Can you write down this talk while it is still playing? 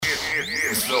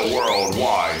It's the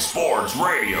Worldwide Sports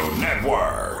Radio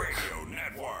Network.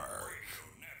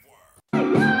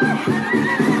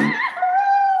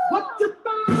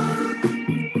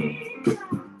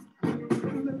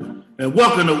 And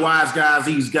welcome to Wise Guys.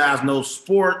 These guys know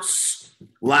sports,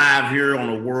 live here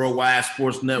on the Worldwide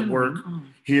Sports Network,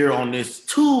 here on this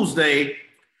Tuesday,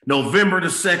 November the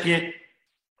 2nd,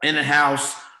 in the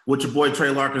house with your boy Trey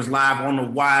Larkins, live on the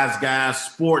Wise Guys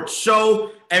Sports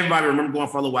Show. Everybody remember going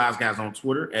follow Wise Guys on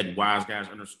Twitter at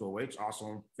WiseGuys_H, also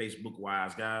on Facebook,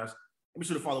 Wise Guys. Be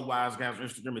sure to follow Wise Guys on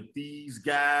Instagram at These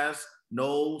Guys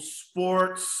Know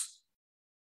Sports.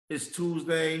 It's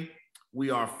Tuesday. We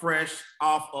are fresh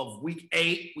off of week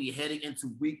 8. We're heading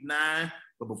into week 9.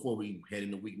 But before we head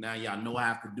into week 9, y'all know I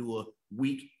have to do a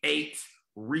week 8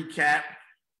 recap.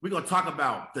 We're going to talk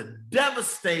about the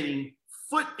devastating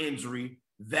foot injury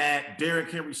that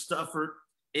Derrick Henry suffered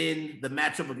in the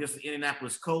matchup against the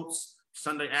Indianapolis Colts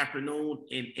Sunday afternoon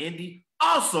in Indy.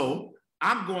 Also,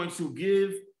 I'm going to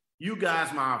give you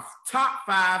guys my top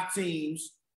 5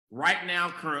 teams right now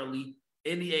currently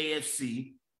in the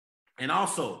AFC. And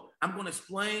also, I'm going to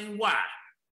explain why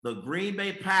the Green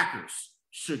Bay Packers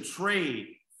should trade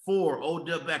for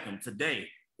Odell Beckham. Today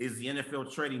is the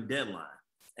NFL trading deadline.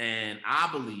 And I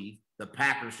believe the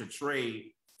Packers should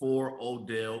trade for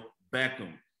Odell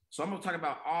Beckham. So I'm going to talk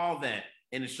about all that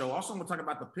in the show. Also, I'm going to talk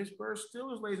about the Pittsburgh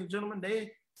Steelers, ladies and gentlemen.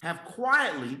 They have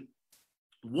quietly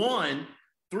won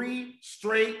 3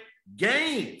 straight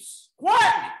games.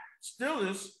 Quietly.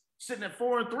 Steelers sitting at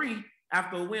 4-3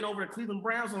 after a win over the Cleveland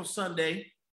Browns on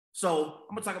Sunday. So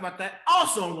I'm going to talk about that.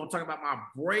 Also, I'm going to talk about my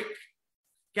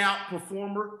breakout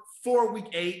performer for week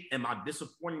 8 and my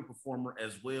disappointing performer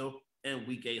as well in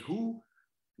week 8. Who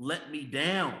let me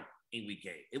down in week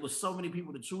 8? It was so many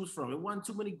people to choose from. It wasn't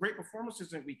too many great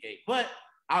performances in week 8, but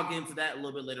I'll get into that a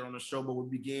little bit later on the show. But we'll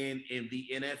begin in the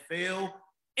NFL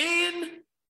in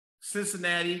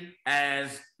Cincinnati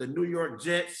as the New York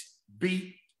Jets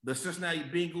beat the Cincinnati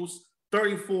Bengals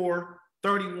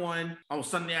 34-31 on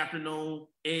Sunday afternoon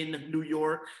in New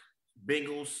York.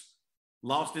 Bengals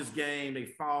lost this game. They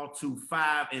fall to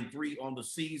 5-3 on the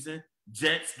season.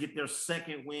 Jets get their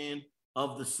second win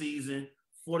of the season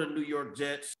for the New York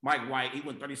Jets. Mike White, he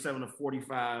went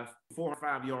 37-45,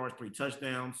 405 yards, 3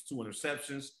 touchdowns, 2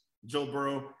 interceptions. Joe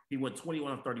Burrow, he went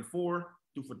 21-34, threw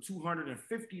for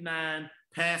 259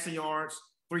 passing yards,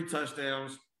 3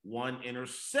 touchdowns, 1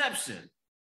 interception.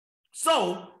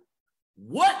 So,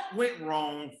 what went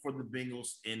wrong for the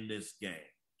Bengals in this game?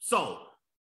 So,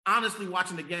 honestly,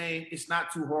 watching the game, it's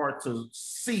not too hard to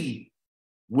see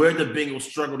where the Bengals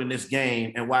struggled in this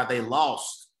game and why they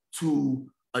lost to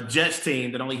a Jets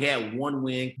team that only had 1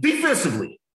 win.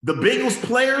 Defensively, the Bengals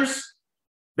players,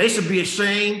 they should be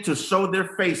ashamed to show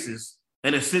their faces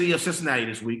in the city of Cincinnati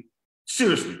this week.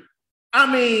 Seriously.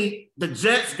 I mean, the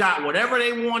Jets got whatever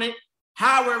they wanted,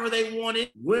 however they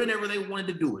wanted, whenever they wanted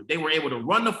to do it. They were able to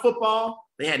run the football.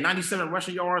 They had 97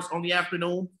 rushing yards on the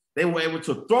afternoon. They were able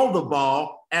to throw the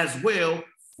ball as well,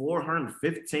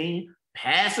 415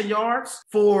 passing yards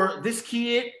for this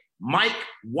kid, Mike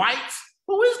White.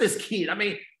 Who is this kid? I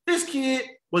mean, this kid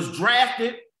was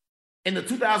drafted in the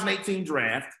 2018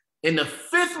 draft in the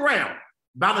 5th round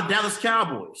by the Dallas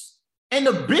Cowboys. And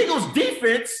the Bengals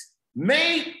defense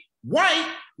made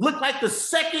White look like the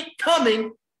second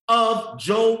coming of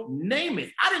Joe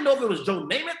Namath. I didn't know if it was Joe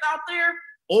Namath out there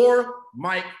or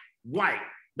Mike White.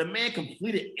 The man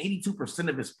completed 82%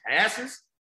 of his passes,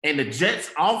 and the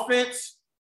Jets offense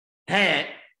had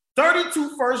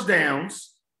 32 first downs,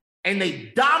 and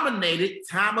they dominated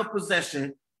time of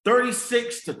possession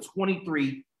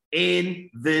 36-23 in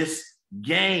this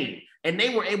game. And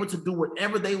they were able to do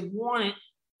whatever they wanted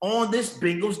on this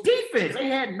Bengals defense. They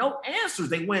had no answers.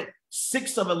 They went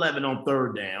 6 of 11 on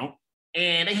 3rd down,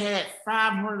 and they had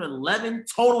 511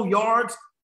 total yards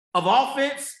of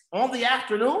offense on the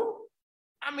afternoon.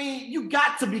 I mean, you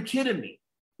got to be kidding me.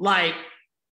 Like,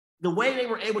 the way they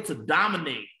were able to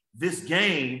dominate this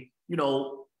game, you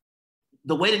know,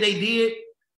 the way that they did,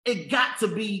 it got to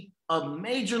be a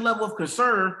major level of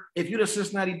concern if you're the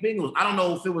Cincinnati Bengals. I don't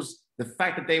know if it was the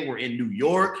fact that they were in New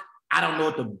York. I don't know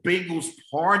if the Bengals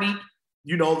partied,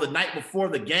 you know, the night before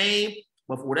the game,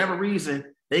 but for whatever reason,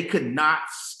 they could not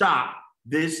stop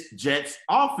this Jets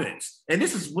offense. And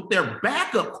this is with their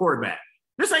backup quarterback.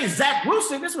 This ain't Zach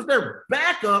Wilson. This was their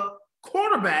backup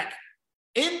quarterback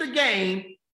in the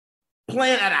game,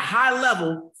 playing at a high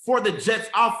level for the Jets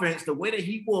offense. The way that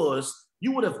he was,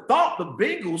 you would have thought the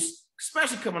Bengals,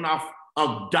 especially coming off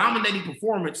a dominating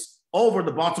performance over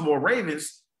the Baltimore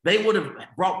Ravens, they would have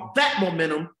brought that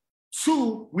momentum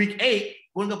to week 8,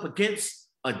 going up against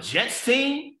a Jets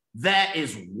team that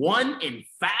is 1-5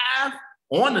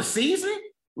 on the season.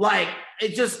 Like,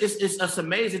 it's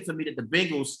amazing to me that the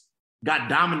Bengals got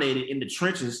dominated in the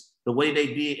trenches the way they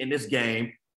did in this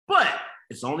game. But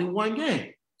it's only one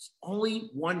game. It's only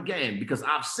one game because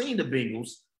I've seen the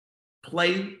Bengals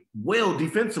play well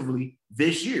defensively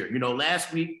this year. You know,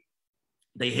 last week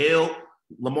they held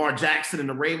Lamar Jackson and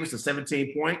the Ravens to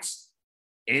 17 points.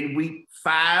 In week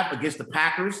 5 against the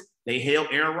Packers, they held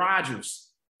Aaron Rodgers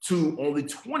to only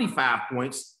 25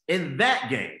 points in that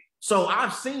game. So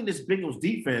I've seen this Bengals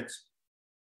defense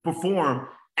perform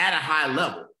at a high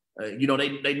level. You know,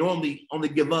 they normally only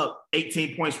give up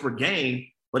 18 points per game,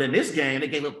 but in this game, they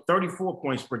gave up 34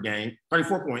 points per game,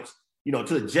 34 points, you know,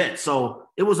 to the Jets. So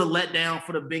it was a letdown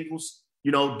for the Bengals,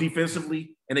 you know,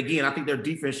 defensively. And again, I think their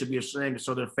defense should be ashamed to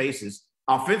show their faces.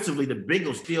 Offensively, the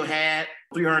Bengals still had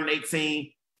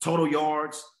 318 total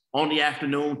yards on the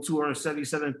afternoon,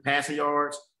 277 passing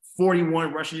yards,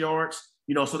 41 rushing yards.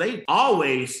 You know, so they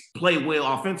always play well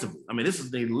offensively. I mean, this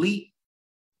is the elite,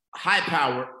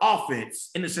 high-powered offense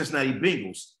in the Cincinnati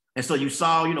Bengals. And so you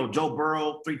saw, you know, Joe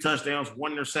Burrow, 3 touchdowns,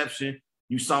 1 interception.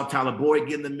 You saw Tyler Boyd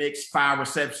get in the mix, 5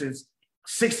 receptions,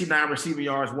 69 receiving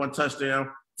yards, 1 touchdown.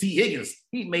 T. Higgins,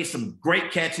 he made some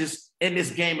great catches in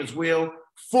this game as well.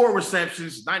 4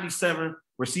 receptions, 97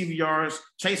 receiving yards.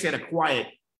 Chase had a quiet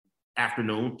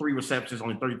afternoon, 3 receptions,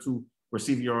 only 32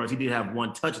 receiving yards. He did have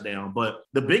 1 touchdown, but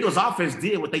the Bengals offense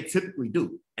did what they typically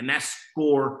do, and that's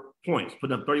score points,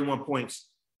 putting up 31 points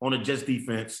on the Jets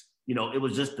defense. You know, it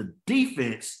was just the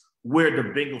defense where the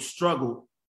Bengals struggled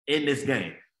in this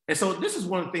game. And so this is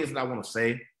one of the things that I want to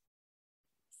say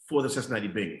for the Cincinnati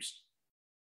Bengals.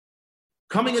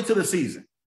 Coming into the season,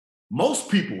 most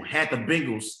people had the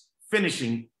Bengals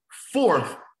finishing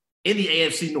 4th in the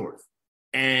AFC North.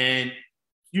 And,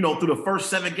 you know, through the first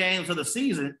 7 games of the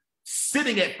season,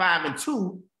 sitting at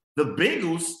 5-2, the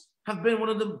Bengals have been one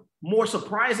of the more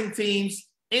surprising teams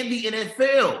in the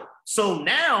NFL. So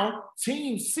now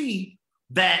teams see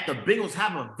that the Bengals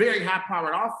have a very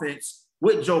high-powered offense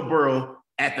with Joe Burrow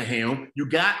at the helm. You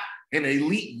got an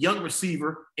elite young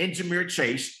receiver in Ja'Marr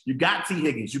Chase. You got T.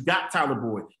 Higgins. You got Tyler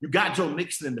Boyd. You got Joe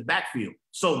Mixon in the backfield.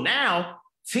 So now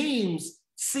teams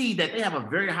see that they have a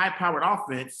very high-powered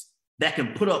offense that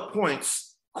can put up points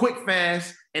quick,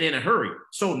 fast, and in a hurry.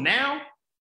 So now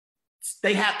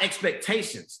they have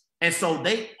expectations. And so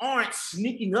they aren't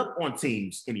sneaking up on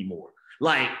teams anymore.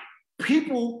 Like,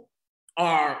 people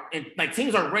are, and like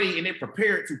teams are ready and they're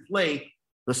prepared to play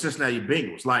the Cincinnati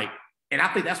Bengals. Like, and I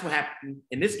think that's what happened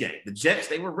in this game. The Jets,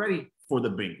 they were ready for the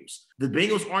Bengals. The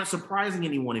Bengals aren't surprising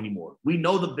anyone anymore. We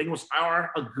know the Bengals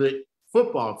are a good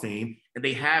football team, and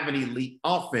they have an elite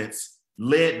offense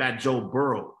led by Joe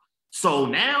Burrow. So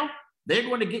now they're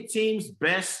going to get teams'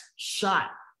 best shot.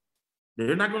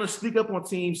 They're not going to speak up on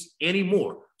teams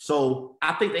anymore. So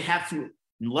I think they have to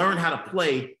learn how to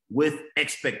play with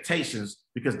expectations,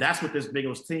 because that's what this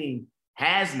Bengals team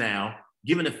has now,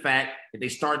 given the fact that they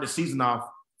started the season off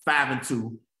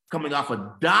 5-2, coming off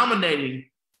a dominating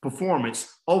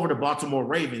performance over the Baltimore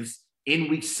Ravens in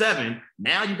week 7.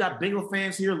 Now you got Bengal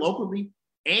fans here locally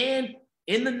and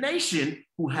in the nation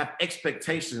who have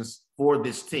expectations for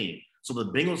this team. So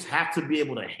the Bengals have to be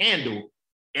able to handle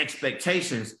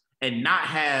expectations and not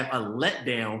have a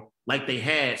letdown like they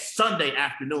had Sunday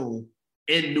afternoon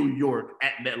in New York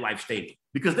at MetLife Stadium,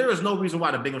 because there is no reason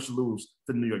why the Bengals should lose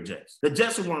to the New York Jets. The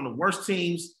Jets are one of the worst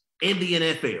teams in the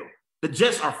NFL. The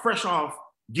Jets are fresh off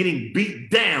getting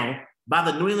beat down by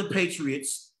the New England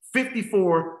Patriots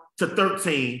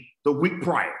 54-13 the week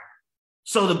prior.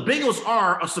 So the Bengals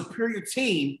are a superior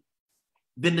team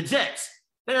than the Jets.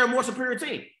 They're a more superior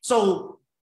team. So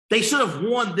they should have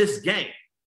won this game,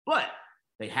 but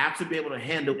they have to be able to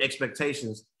handle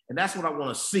expectations. And that's what I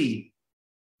want to see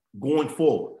going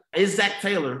forward. Is Zach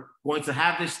Taylor going to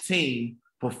have this team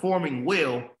performing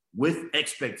well with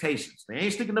expectations? They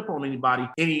ain't sticking up on anybody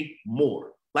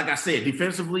anymore. Like I said,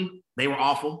 defensively, they were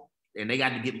awful, and they got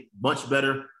to get much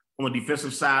better on the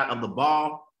defensive side of the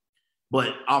ball.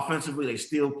 But offensively, they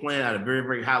still playing at a very,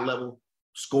 very high level,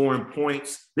 scoring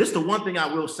points. This is the one thing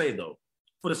I will say, though,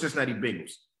 for the Cincinnati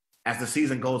Bengals. As the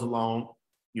season goes along,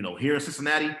 you know, here in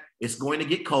Cincinnati, it's going to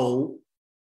get cold.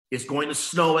 It's going to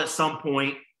snow at some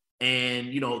point, and,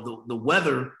 you know, the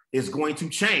weather is going to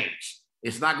change.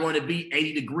 It's not going to be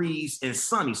 80 degrees and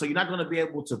sunny, so you're not going to be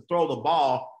able to throw the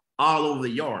ball all over the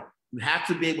yard. You have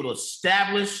to be able to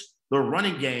establish the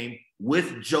running game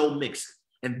with Joe Mixon,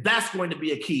 and that's going to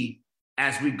be a key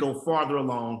as we go farther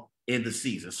along in the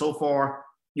season. So far,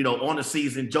 you know, on the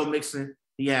season, Joe Mixon,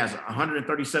 he has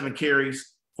 137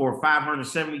 carries for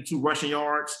 572 rushing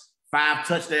yards, 5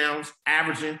 touchdowns,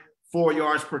 averaging 4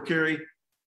 yards per carry.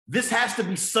 this has to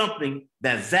be something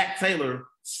that Zach Taylor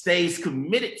stays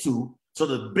committed to so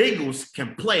the Bengals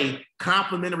can play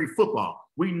complementary football.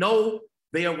 We know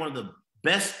they are one of the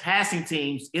best passing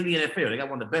teams in the NFL. They got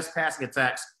one of the best passing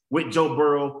attacks with Joe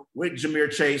Burrow, with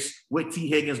Ja'Marr Chase, with T.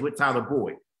 Higgins, with Tyler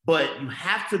Boyd. But you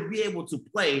have to be able to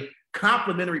play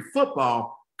complementary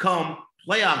football come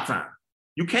playoff time.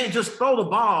 You can't just throw the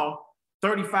ball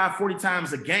 35, 40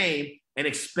 times a game and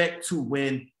expect to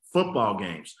win football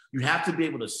games. You have to be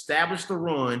able to establish the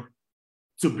run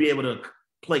to be able to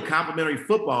play complementary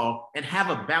football and have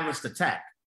a balanced attack.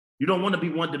 You don't want to be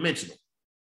one-dimensional.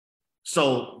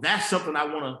 So that's something I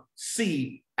want to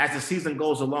see as the season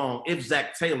goes along if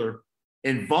Zach Taylor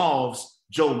involves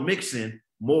Joe Mixon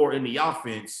more in the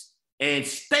offense and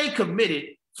stay committed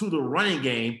to the running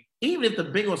game, even if the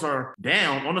Bengals are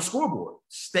down on the scoreboard.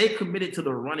 Stay committed to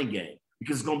the running game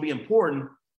because it's going to be important,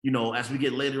 as we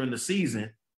get later in the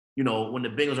season, when the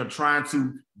Bengals are trying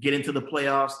to get into the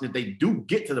playoffs. If they do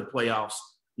get to the playoffs,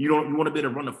 you want to be able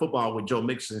to run the football with Joe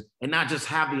Mixon and not just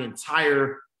have the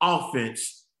entire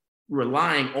offense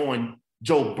relying on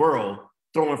Joe Burrow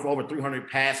throwing for over 300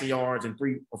 passing yards and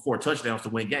 3 or 4 touchdowns to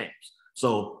win games.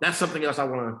 So that's something else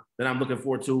that I'm looking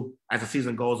forward to as the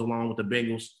season goes along with the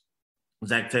Bengals.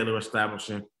 Zach Taylor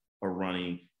establishing a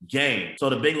running game. So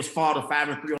the Bengals fall to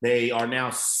 5-3. They are now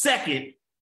second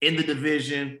in the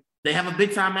division. They have a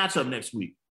big time matchup next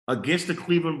week against the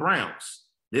Cleveland Browns.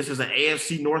 This is an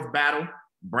AFC North battle.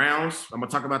 Browns, I'm going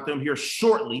to talk about them here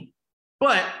shortly.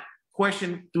 But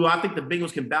question, do I think the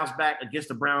Bengals can bounce back against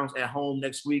the Browns at home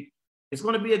next week? It's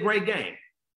going to be a great game.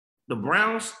 The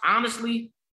Browns,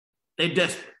 honestly, they're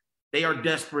desperate. They are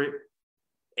desperate.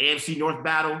 AFC North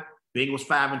battle, Bengals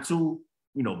 5-2,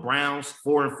 Browns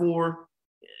 4-4.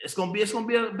 It's gonna be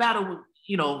a battle,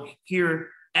 here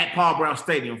at Paul Brown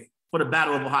Stadium for the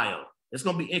Battle of Ohio. It's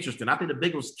gonna be interesting. I think the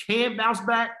Bengals can bounce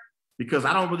back because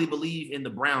I don't really believe in the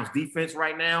Browns defense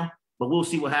right now, but we'll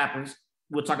see what happens.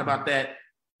 We'll talk about that,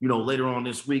 later on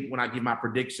this week when I give my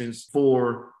predictions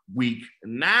for week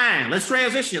 9. Let's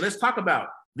transition. Let's talk about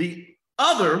the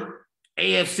other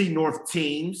AFC North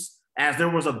teams as there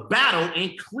was a battle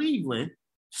in Cleveland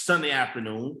Sunday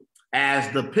afternoon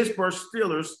as the Pittsburgh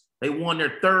Steelers, they won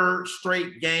their 3rd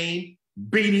straight game,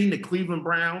 beating the Cleveland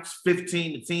Browns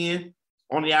 15-10.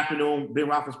 On the afternoon, Ben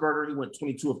Roethlisberger, he went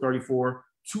 22 of 34,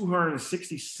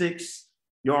 266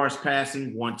 yards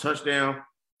passing, 1 touchdown.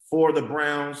 For the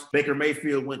Browns, Baker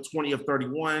Mayfield went 20 of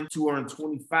 31,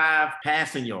 225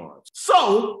 passing yards.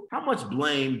 So how much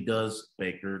blame does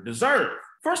Baker deserve?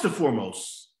 First and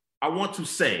foremost, I want to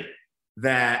say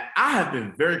that I have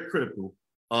been very critical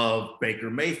of Baker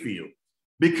Mayfield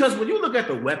because when you look at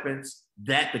the weapons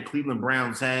that the Cleveland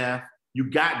Browns have, you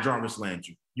got Jarvis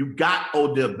Landry, you got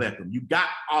Odell Beckham, you got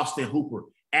Austin Hooper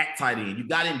at tight end, you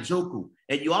got Njoku,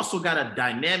 and you also got a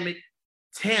dynamic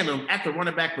tandem at the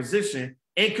running back position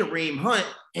in Kareem Hunt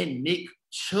and Nick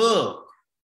Chubb.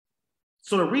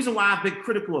 So the reason why I've been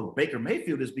critical of Baker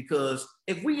Mayfield is because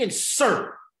if we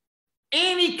insert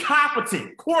any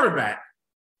competent quarterback,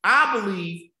 I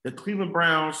believe the Cleveland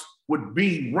Browns would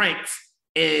be ranked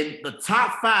in the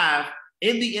top 5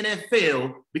 in the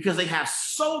NFL because they have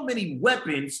so many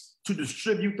weapons to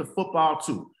distribute the football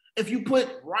to. If you put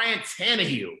Ryan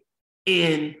Tannehill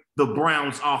in the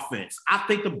Browns offense, I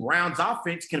think the Browns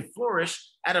offense can flourish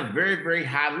at a very, very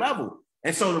high level.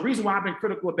 And so the reason why I've been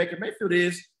critical of Baker Mayfield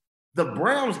is the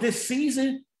Browns this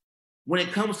season, when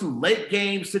it comes to late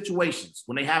game situations,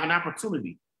 when they have an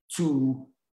opportunity to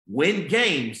win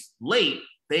games late,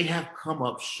 they have come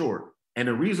up short. And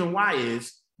the reason why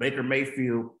is Baker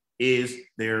Mayfield is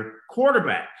their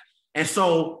quarterback. And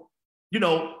so,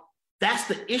 that's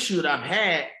the issue that I've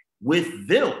had with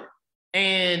them.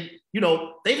 And,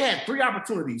 they've had 3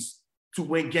 opportunities to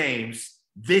win games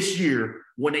this year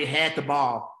when they had the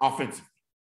ball offensively.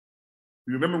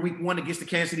 You remember week 1 against the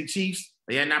Kansas City Chiefs?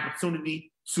 They had an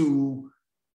opportunity to,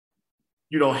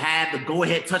 have the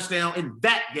go-ahead touchdown in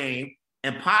that game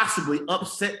and possibly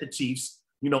upset the Chiefs,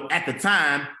 at the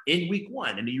time in week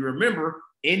 1. And you remember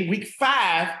in week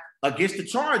 5 against the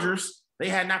Chargers, they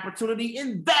had an opportunity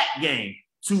in that game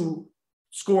to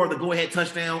score the go-ahead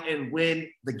touchdown and win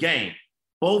the game.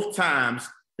 Both times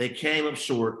they came up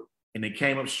short, and they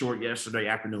came up short yesterday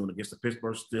afternoon against the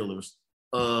Pittsburgh Steelers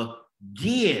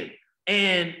again.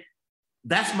 And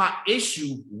that's my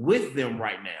issue with them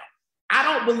right now. I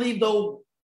don't believe, though,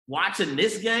 watching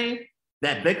this game,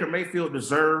 that Baker Mayfield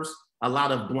deserves a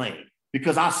lot of blame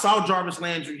because I saw Jarvis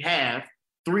Landry have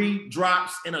 3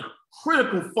 drops and a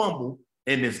critical fumble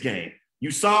in this game.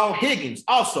 You saw Higgins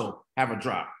also have a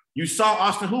drop. You saw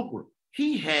Austin Hooper.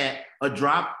 He had a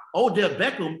drop Odell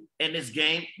Beckham in this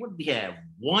game, what did he have?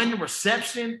 One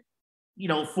reception,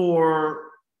 for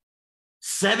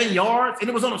 7 yards, and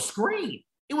it was on a screen.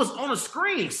 It was on a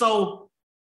screen. So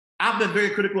I've been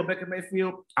very critical of Baker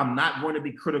Mayfield. I'm not going to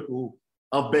be critical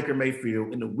of Baker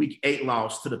Mayfield in the Week 8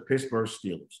 loss to the Pittsburgh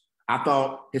Steelers. I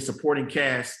thought his supporting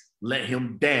cast let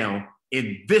him down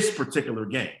in this particular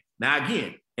game. Now,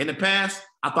 again, in the past,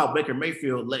 I thought Baker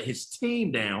Mayfield let his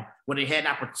team down when they had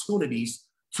opportunities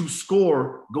to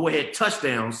score go-ahead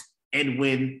touchdowns and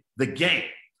win the game.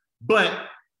 But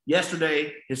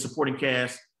yesterday, his supporting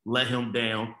cast let him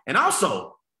down. And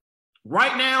also,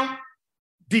 right now,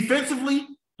 defensively,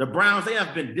 the Browns, they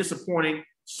have been disappointing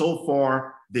so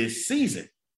far this season.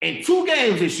 In 2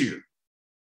 games this year,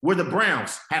 where the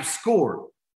Browns have scored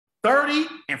 30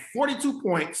 and 42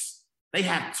 points, they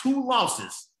have 2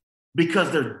 losses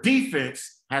because their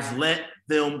defense has let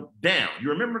them down.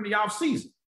 You remember in the offseason,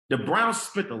 the Browns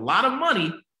spent a lot of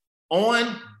money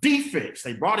on defense.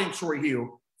 They brought in Troy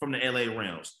Hill from the LA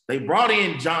Rams. They brought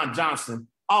in John Johnson,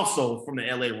 also from the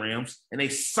LA Rams, and they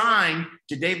signed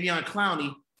Jadeveon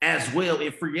Clowney as well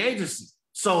in free agency.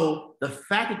 So the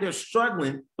fact that they're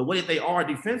struggling the way that they are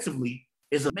defensively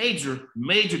is a major,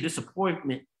 major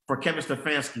disappointment for Kevin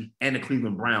Stefanski and the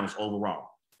Cleveland Browns overall.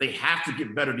 They have to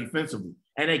get better defensively,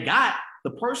 and they got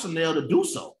the personnel to do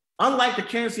so. Unlike the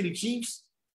Kansas City Chiefs,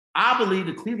 I believe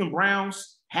the Cleveland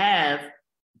Browns have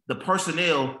the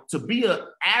personnel to be an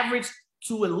average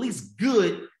to at least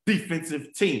good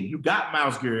defensive team. You got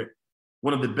Myles Garrett,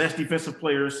 one of the best defensive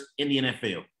players in the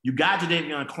NFL. You got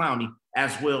Jadeveon Clowney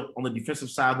as well on the defensive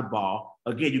side of the ball.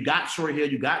 Again, you got Troy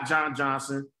Hill, you got John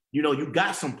Johnson. You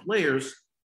got some players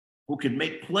who can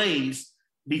make plays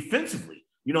defensively.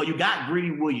 You got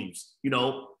Greedy Williams,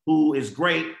 who is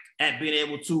great at being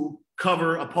able to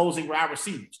cover opposing wide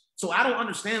receivers. So I don't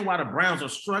understand why the Browns are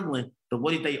struggling the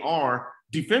way they are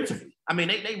defensively. I mean,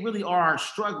 they really are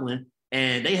struggling,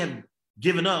 and they have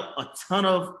given up a ton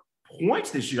of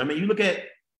points this year. I mean, you look at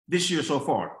this year so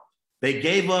far. They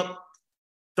gave up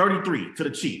 33 to the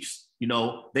Chiefs.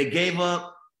 They gave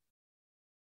up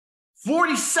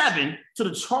 47 to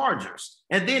the Chargers.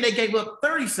 And then they gave up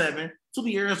 37 to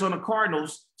the Arizona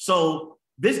Cardinals. So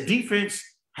this defense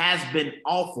has been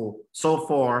awful so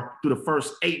far through the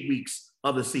first 8 weeks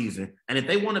of the season. And if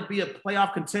they want to be a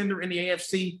playoff contender in the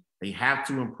AFC, they have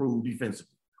to improve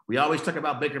defensively. We always talk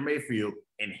about Baker Mayfield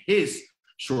and his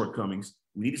shortcomings.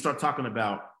 We need to start talking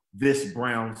about this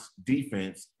Browns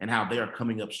defense and how they are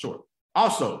coming up short.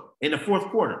 Also, in the fourth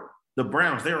quarter, the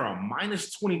Browns, they are a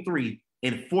minus 23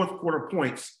 in fourth quarter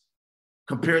points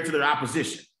compared to their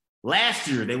opposition. Last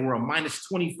year, they were a minus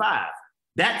 25.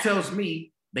 That tells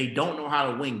me they don't know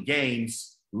how to win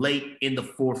games late in the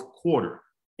fourth quarter.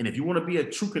 And if you want to be a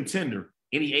true contender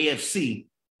in the AFC,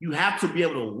 you have to be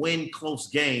able to win close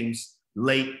games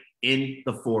late in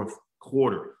the fourth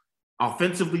quarter.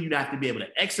 Offensively, you have to be able to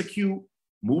execute,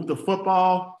 move the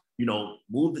football,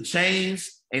 move the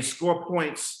chains, and score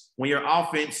points when your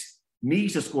offense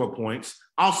needs to score points.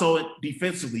 Also,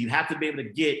 defensively, you have to be able to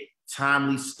get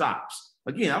timely stops.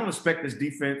 Again, I don't expect this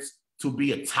defense to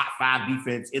be a top 5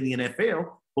 defense in the NFL,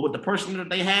 but with the personnel that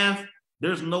they have,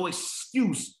 there's no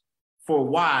excuse for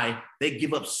why they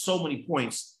give up so many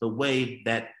points the way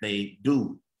that they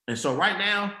do. And so right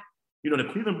now, the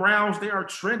Cleveland Browns, they are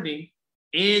trending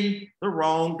in the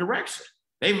wrong direction.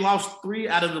 They've lost 3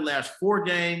 out of the last 4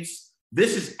 games.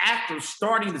 This is after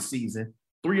starting the season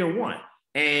 3-1.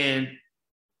 And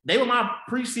they were my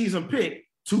preseason pick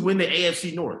to win the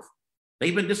AFC North.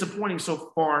 They've been disappointing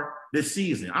so far this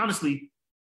season. Honestly,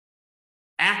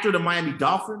 after the Miami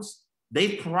Dolphins,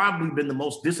 they've probably been the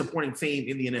most disappointing team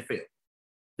in the NFL.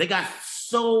 They got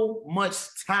so much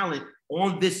talent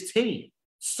on this team,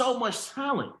 so much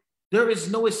talent. There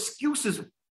is no excuses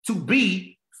to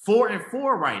be 4-4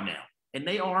 right now, and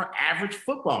they are an average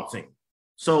football team.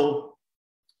 So,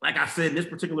 like I said, in this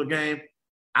particular game,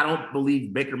 I don't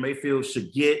believe Baker Mayfield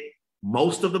should get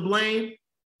most of the blame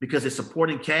because his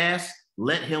supporting cast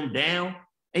let him down.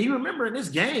 And you remember in this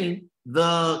game,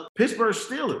 the Pittsburgh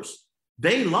Steelers,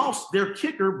 they lost their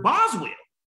kicker, Boswell.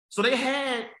 So they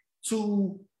had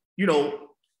to,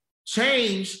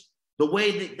 change the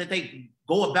way that they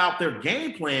go about their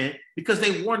game plan because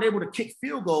they weren't able to kick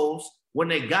field goals when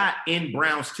they got in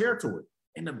Browns territory.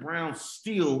 And the Browns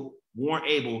still weren't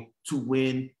able to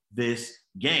win this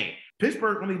game.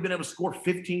 Pittsburgh only been able to score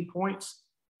 15 points.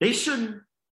 They shouldn't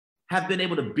have been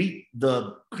able to beat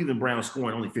the Cleveland Browns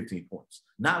scoring only 15 points.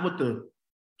 Not with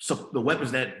the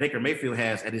weapons that Baker Mayfield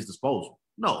has at his disposal.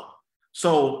 No.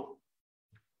 So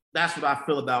that's what I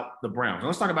feel about the Browns.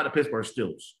 Let's talk about the Pittsburgh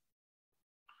Steelers.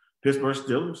 Pittsburgh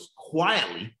Steelers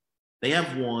quietly they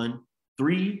have won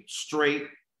 3 straight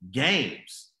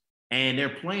games. And they're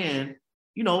playing,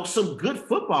 some good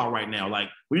football right now. Like,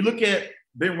 when you look at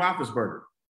Ben Roethlisberger,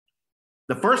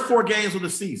 the first 4 games of the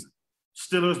season,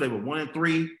 Steelers, they were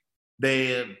 1-3.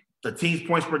 The team's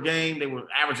points per game, they were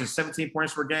averaging 17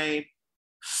 points per game,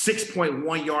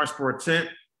 6.1 yards per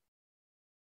attempt.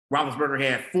 Roethlisberger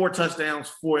had 4 touchdowns,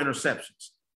 4 interceptions.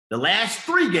 The last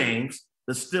 3 games,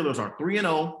 the Steelers are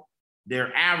 3-0.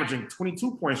 They're averaging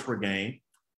 22 points per game.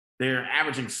 They're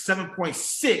averaging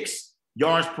 7.6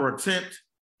 yards per attempt.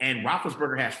 And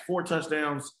Roethlisberger has 4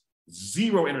 touchdowns,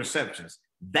 0 interceptions.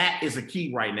 That is a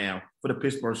key right now for the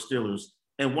Pittsburgh Steelers.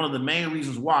 And one of the main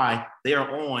reasons why they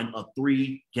are on a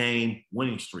 3-game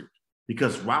winning streak,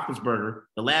 because Roethlisberger,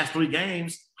 the last 3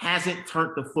 games, hasn't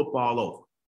turned the football over.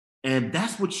 And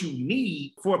that's what you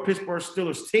need for a Pittsburgh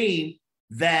Steelers team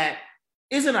that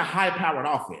isn't a high-powered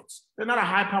offense. They're not a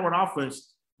high-powered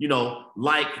offense,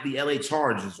 like the LA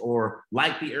Chargers or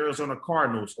like the Arizona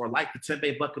Cardinals or like the Tampa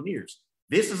Bay Buccaneers.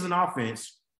 This is an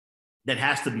offense that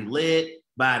has to be led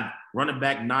by running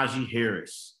back Najee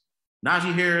Harris.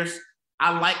 Najee Harris,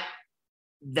 I like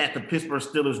that the Pittsburgh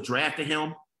Steelers drafted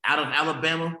him out of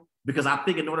Alabama, because I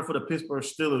think in order for the Pittsburgh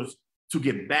Steelers to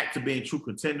get back to being true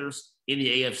contenders in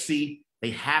the AFC,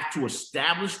 they have to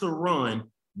establish the run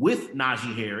with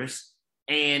Najee Harris.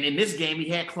 And in this game, he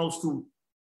had close to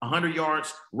 100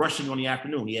 yards rushing on the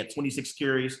afternoon. He had 26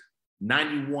 carries,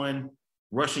 91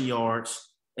 rushing yards,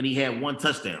 and he had 1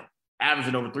 touchdown,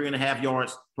 averaging over 3.5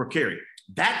 yards per carry.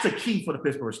 That's a key for the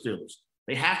Pittsburgh Steelers.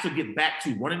 They have to get back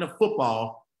to running the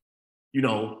football,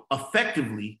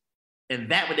 effectively, and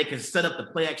that way they can set up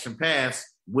the play-action pass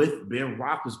with Ben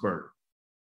Roethlisberger.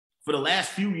 For the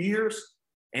last few years,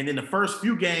 and in the first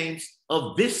few games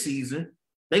of this season,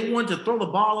 they wanted to throw the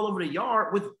ball all over the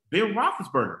yard with Ben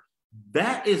Roethlisberger.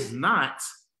 That is not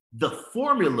the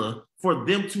formula for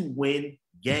them to win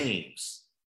games.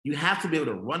 You have to be able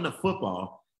to run the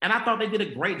football. And I thought they did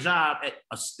a great job at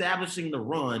establishing the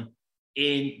run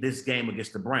in this game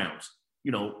against the Browns.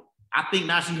 I think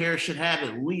Najee Harris should have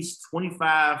at least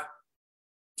 25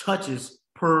 touches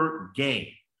per game,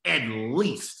 at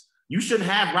least. You shouldn't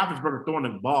have Roethlisberger throwing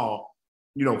the ball,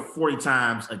 40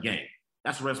 times a game.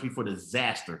 That's a recipe for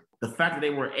disaster. The fact that they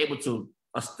were able to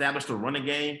establish the running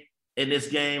game in this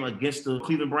game against the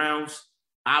Cleveland Browns,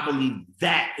 I believe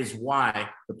that is why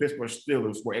the Pittsburgh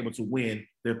Steelers were able to win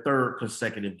their 3rd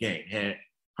consecutive game. Had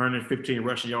 115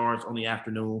 rushing yards on the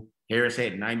afternoon. Harris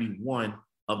had 91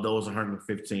 of those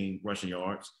 115 rushing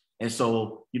yards. And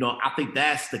so, I think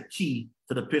that's the key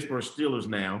to the Pittsburgh Steelers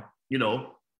now.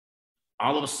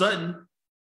 All of a sudden,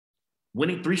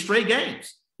 winning 3 straight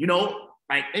games.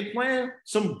 Like, they playing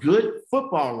some good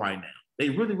football right now. They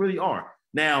really, really are.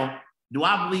 Now, do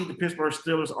I believe the Pittsburgh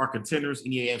Steelers are contenders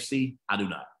in the AFC? I do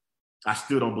not. I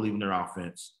still don't believe in their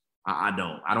offense. I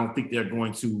don't. I don't think they're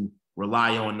going to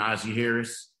rely on Najee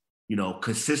Harris,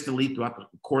 consistently throughout the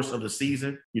course of the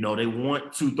season. They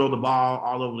want to throw the ball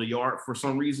all over the yard for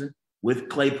some reason with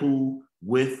Claypool,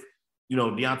 with,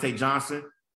 Deontay Johnson.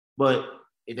 But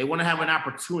if they want to have an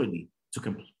opportunity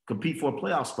to compete for a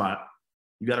playoff spot,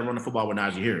 you got to run the football with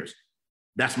Najee Harris.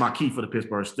 That's my key for the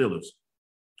Pittsburgh Steelers.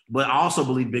 But I also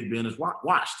believe Big Ben is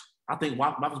washed. I think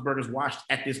Roethlisberger is washed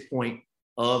at this point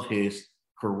of his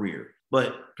career.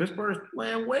 But Pittsburgh is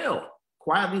playing well.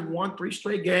 Quietly won 3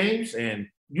 straight games. And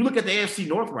you look at the AFC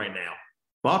North right now.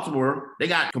 Baltimore, they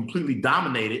got completely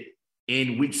dominated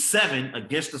in week 7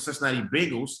 against the Cincinnati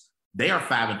Bengals. They are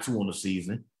 5-2 on the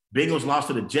season. Bengals lost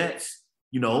to the Jets,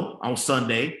 on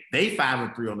Sunday. They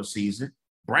 5-3 on the season.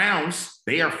 Browns,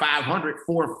 they are 500,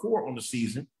 4-4 on the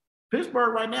season.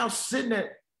 Pittsburgh right now sitting at,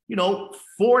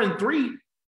 4-3.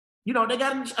 They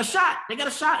got a shot. They got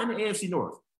a shot in the AFC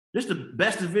North. This is the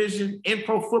best division in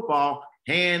pro football,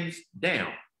 hands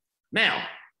down. Now,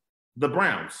 the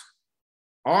Browns,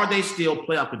 are they still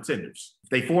playoff contenders?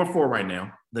 They 4-4 right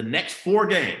now. The next 4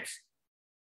 games,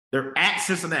 they're at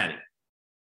Cincinnati.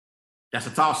 That's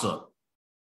a toss-up.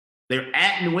 They're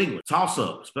at New England.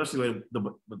 Toss-up, especially the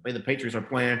way the Patriots are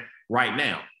playing right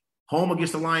now. Home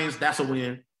against the Lions, that's a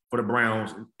win for the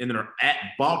Browns. And then they're at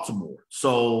Baltimore.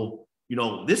 So,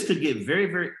 this could get very,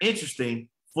 very interesting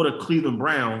for the Cleveland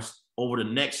Browns over the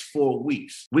next 4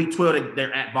 weeks. Week 12,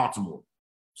 they're at Baltimore.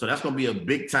 So that's going to be a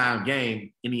big-time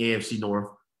game in the AFC North.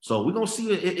 So we're going to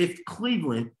see if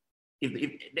Cleveland,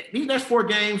 if these next 4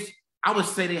 games, I would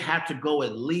say they have to go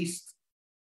at least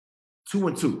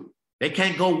 2-2. They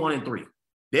can't go 1-3.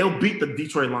 They'll beat the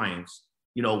Detroit Lions,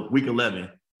 week 11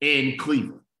 in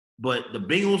Cleveland. But the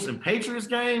Bengals and Patriots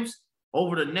games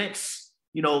over the next,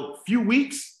 few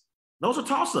weeks, those are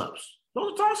toss-ups.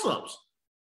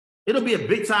 It'll be a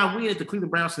big-time win if the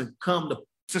Cleveland Browns can come to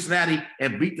Cincinnati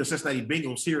and beat the Cincinnati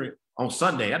Bengals here on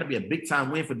Sunday. That'll be a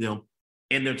big-time win for them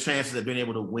and their chances of being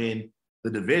able to win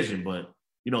the division. But,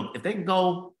 if they can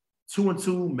go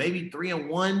 2-2, maybe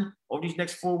 3-1 over these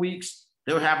next 4 weeks,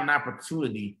 they'll have an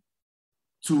opportunity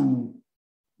to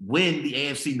win the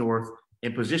AFC North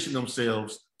and position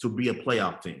themselves to be a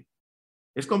playoff team.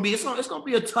 It's gonna be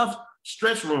a tough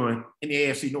stretch run in the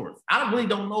AFC North. I really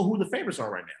don't know who the favorites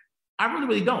are right now. I really,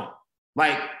 really don't.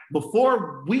 Like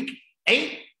before week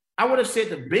 8, I would have said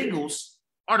the Bengals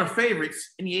are the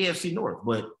favorites in the AFC North.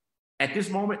 But at this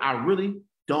moment, I really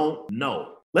don't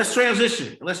know. Let's transition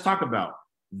and let's talk about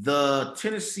the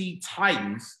Tennessee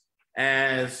Titans,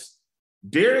 as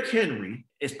Derrick Henry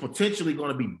is potentially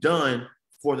going to be done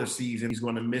for the season. He's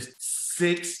going to miss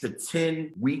 6 to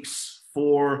 10 weeks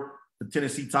for the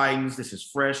Tennessee Titans. This is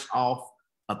fresh off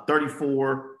a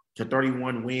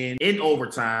 34-31 win in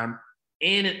overtime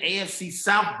in an AFC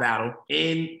South battle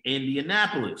in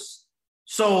Indianapolis.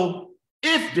 So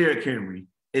if Derrick Henry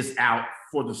is out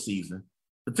for the season,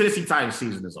 the Tennessee Titans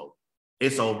season is over.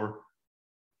 It's over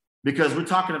because we're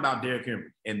talking about Derrick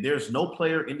Henry, and there's no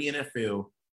player in the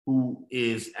NFL who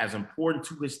is as important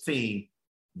to his team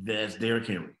as Derrick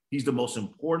Henry. He's the most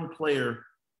important player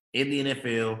in the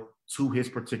NFL to his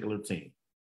particular team.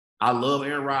 I love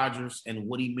Aaron Rodgers and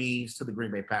what he means to the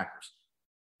Green Bay Packers.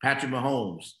 Patrick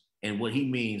Mahomes and what he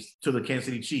means to the Kansas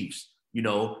City Chiefs.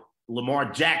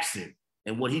 Lamar Jackson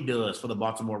and what he does for the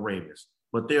Baltimore Ravens.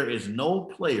 But there is no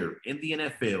player in the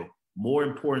NFL more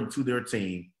important to their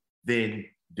team than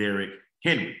Derrick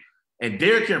Henry. And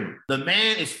Derrick Henry, the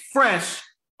man is fresh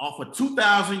off a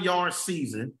 2,000-yard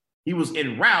season. He was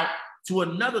en route to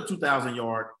another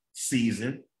 2,000-yard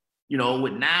season,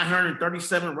 with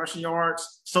 937 rushing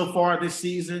yards so far this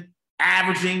season,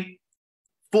 averaging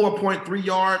 4.3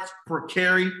 yards per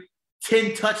carry,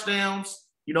 10 touchdowns,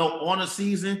 on a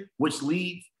season, which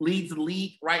leads the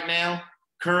league right now.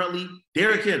 Currently,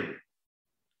 Derrick Henry,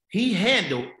 he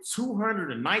handled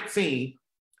 219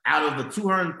 out of the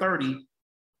 230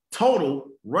 total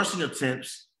rushing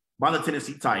attempts by the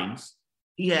Tennessee Titans.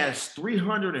 He has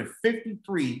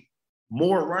 353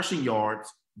 more rushing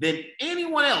yards than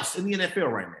anyone else in the NFL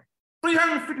right now.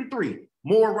 353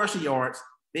 more rushing yards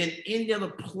than any other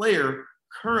player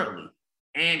currently.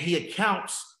 And he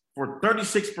accounts for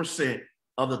 36%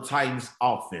 of the Titans'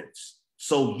 offense.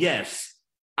 So, yes,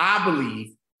 I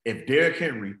believe if Derrick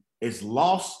Henry is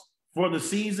lost for the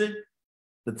season,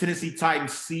 the Tennessee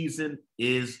Titans season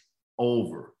is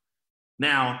over.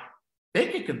 Now, they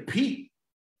can compete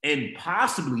and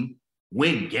possibly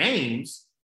win games,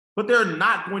 but they're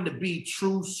not going to be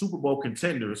true Super Bowl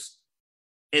contenders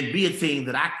and be a team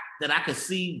that I could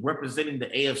see representing the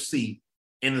AFC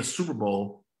in the Super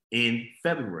Bowl in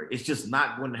February. It's just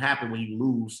not going to happen when you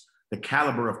lose the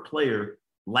caliber of player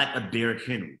like a Derrick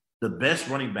Henry, the best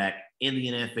running back in the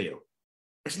NFL.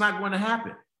 It's not going to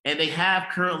happen. And they have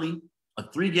currently a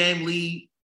 3-game lead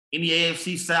in the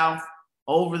AFC South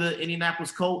over the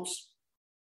Indianapolis Colts.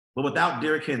 But without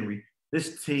Derrick Henry,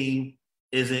 this team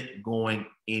isn't going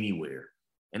anywhere.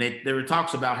 And there were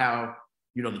talks about how,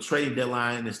 the trading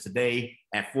deadline is today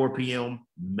at 4 p.m.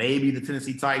 Maybe the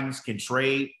Tennessee Titans can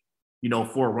trade,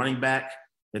 for a running back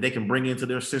that they can bring into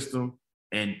their system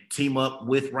and team up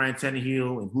with Ryan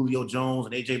Tannehill and Julio Jones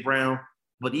and A.J. Brown.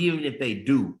 But even if they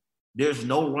do, there's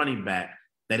no running back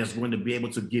that is going to be able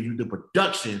to give you the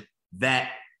production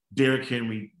that Derrick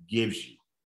Henry gives you.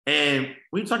 And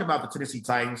when you talk about the Tennessee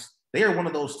Titans, they are one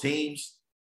of those teams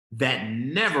that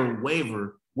never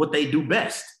waver what they do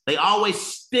best. They always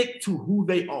stick to who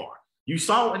they are. You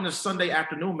saw in the Sunday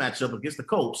afternoon matchup against the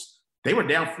Colts, they were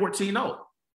down 14-0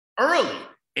 early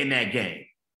in that game.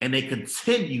 And they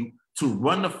continue to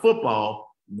run the football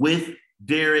with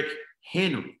Derrick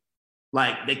Henry.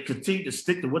 Like, they continue to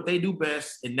stick to what they do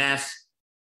best, and that's,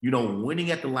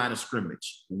 winning at the line of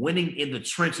scrimmage, winning in the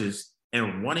trenches,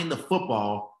 and running the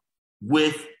football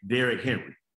with Derrick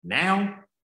Henry. Now,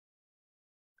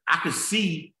 I could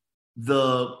see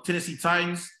the Tennessee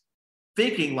Titans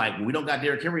thinking, like, we don't got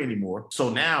Derrick Henry anymore. So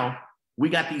now we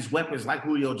got these weapons like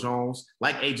Julio Jones,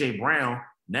 like A.J. Brown.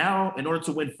 Now, in order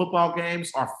to win football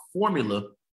games, our formula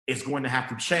is going to have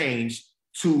to change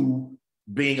to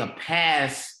being a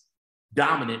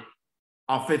pass-dominant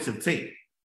offensive team.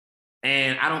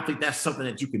 And I don't think that's something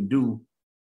that you can do,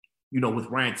 with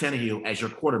Ryan Tannehill as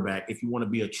your quarterback if you want to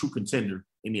be a true contender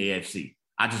in the AFC.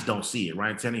 I just don't see it.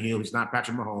 Ryan Tannehill, he's not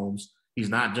Patrick Mahomes. He's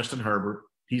not Justin Herbert.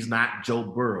 He's not Joe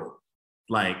Burrow.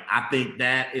 Like, I think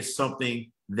that is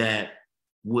something that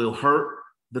will hurt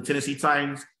the Tennessee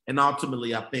Titans. And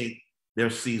ultimately, I think their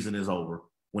season is over.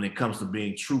 when it comes to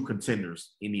being true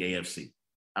contenders in the AFC.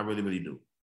 I really, really do.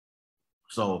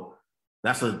 So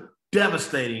that's a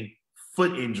devastating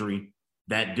foot injury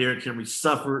that Derrick Henry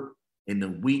suffered in the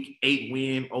Week 8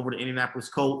 win over the Indianapolis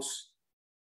Colts.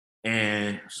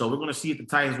 And so we're going to see if the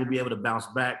Titans will be able to bounce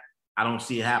back. I don't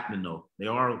see it happening, though. They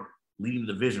are leading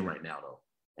the division right now, though.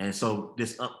 And so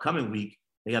this upcoming week,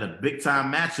 they got a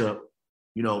big-time matchup,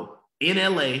 you know, in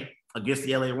L.A. against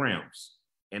the L.A. Rams.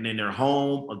 And then they're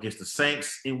home against the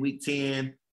Saints in Week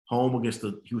 10, home against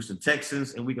the Houston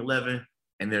Texans in Week 11,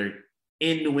 and they're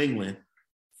in New England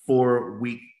for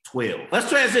Week 12. Let's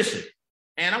transition.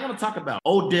 And I want to talk about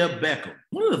Odell Beckham.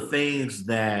 One of the things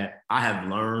that I have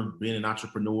learned being an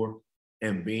entrepreneur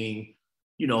and being,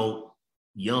 you know,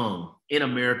 young in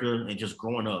America and just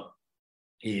growing up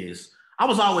is I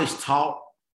was always taught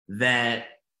that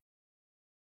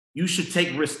you should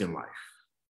take risk in life.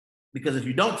 Because if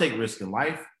you don't take risk in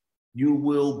life, you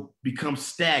will become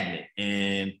stagnant.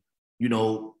 And, you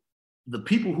know, the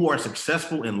people who are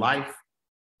successful in life,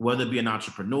 whether it be an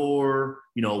entrepreneur,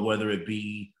 you know, whether it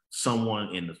be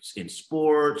someone in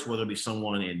sports, whether it be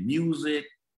someone in music,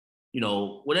 you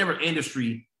know, whatever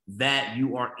industry that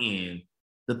you are in,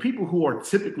 the people who are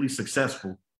typically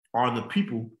successful are the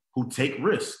people who take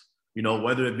risks, you know,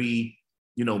 whether it be,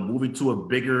 you know, moving to a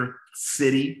bigger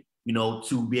city, you know,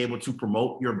 to be able to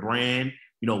promote your brand,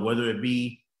 you know, whether it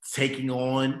be taking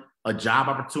on a job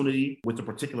opportunity with a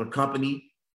particular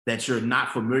company that you're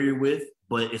not familiar with,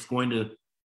 but it's going to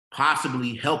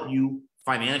possibly help you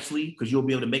financially because you'll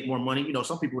be able to make more money. You know,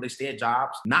 some people, they stay at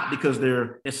jobs, not because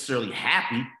they're necessarily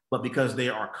happy, but because they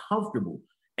are comfortable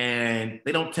and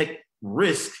they don't take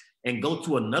risk and go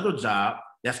to another job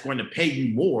that's going to pay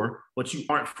you more, but you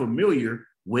aren't familiar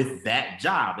with that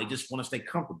job. They just want to stay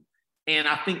comfortable. And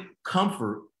I think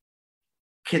comfort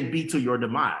can be to your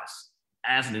demise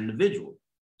as an individual.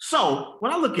 So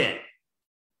when I look at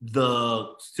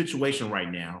the situation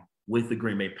right now with the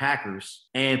Green Bay Packers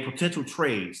and potential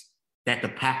trades that the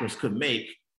Packers could make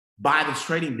by the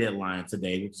trading deadline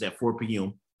today, which is at 4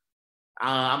 p.m.,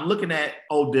 I'm looking at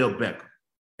Odell Beckham.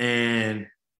 And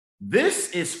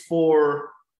this is for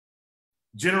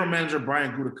General Manager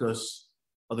Brian Gutekunst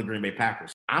of the Green Bay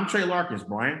Packers. I'm Trey Larkins,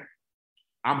 Brian.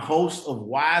 I'm host of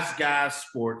Wise Guys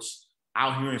Sports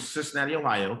out here in Cincinnati,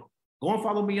 Ohio. Go and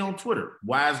follow me on Twitter,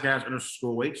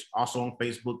 WiseGuys_H, also on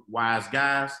Facebook, Wise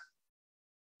Guys.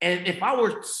 And if I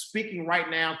were speaking right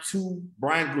now to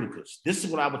Brian Gutekunst, this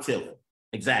is what I would tell him.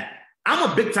 Exactly.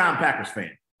 I'm a big-time Packers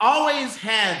fan. Always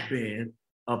have been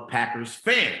a Packers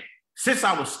fan. Since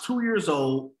I was 2 years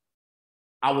old,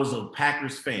 I was a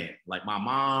Packers fan. Like my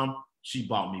mom, she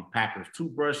bought me Packers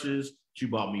toothbrushes. She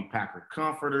bought me Packer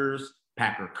comforters,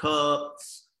 Packer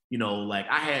cups. You know, like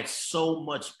I had so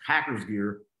much Packers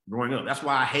gear growing up. That's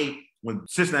why I hate when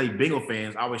Cincinnati Bengal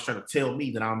fans always try to tell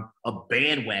me that I'm a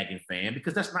bandwagon fan,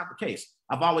 because that's not the case.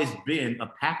 I've always been a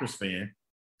Packers fan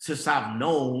since I've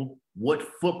known what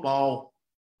football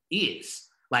is.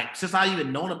 Like since I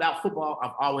even known about football,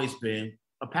 I've always been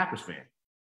a Packers fan.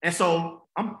 And so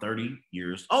I'm 30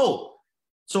 years old.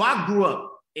 So I grew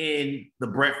up in the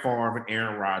Brett Favre and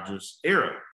Aaron Rodgers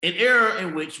era, an era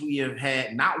in which we have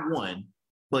had not one,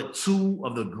 but two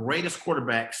of the greatest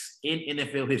quarterbacks in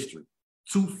NFL history,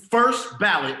 two first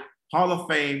ballot Hall of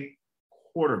Fame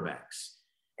quarterbacks.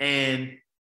 And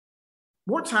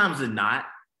more times than not,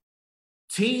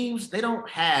 teams, they don't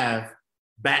have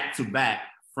back-to-back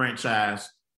franchise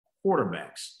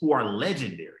quarterbacks who are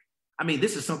legendary. I mean,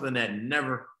 this is something that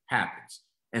never happens.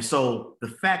 And so the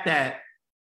fact that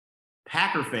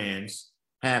Packer fans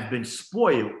have been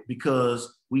spoiled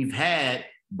because we've had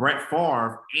Brett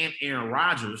Favre and Aaron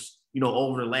Rodgers, you know,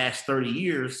 over the last 30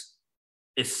 years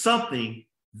is something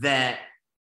that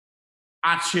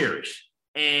I cherish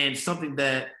and something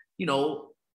that, you know,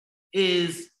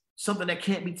 is something that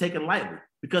can't be taken lightly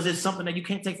because it's something that you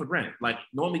can't take for granted. Like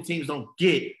normally teams don't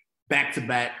get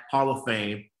back-to-back Hall of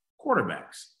Fame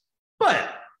quarterbacks.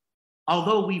 But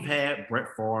although we've had Brett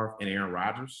Favre and Aaron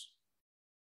Rodgers,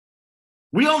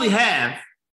 we only have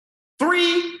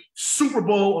 3 Super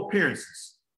Bowl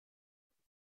appearances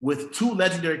with 2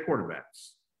 legendary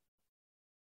quarterbacks.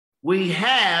 We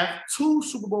have 2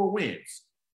 Super Bowl wins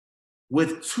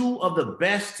with 2 of the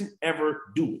best to ever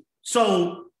do it.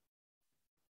 So,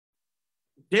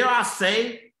 dare I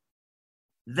say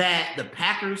that the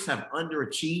Packers have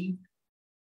underachieved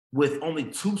with only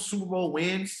 2 Super Bowl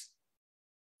wins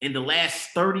in the last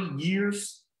 30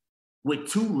 years with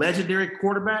 2 legendary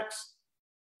quarterbacks,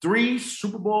 3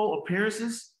 Super Bowl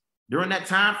appearances during that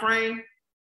time frame.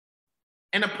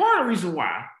 And a part of the reason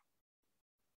why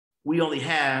we only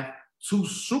have 2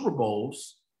 Super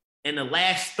Bowls in the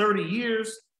last 30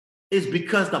 years is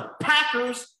because the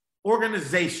Packers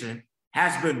organization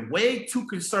has been way too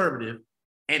conservative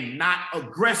and not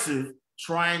aggressive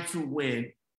trying to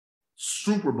win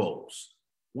Super Bowls.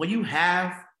 When you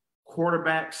have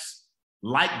quarterbacks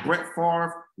like Brett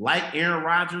Favre, like Aaron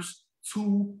Rodgers,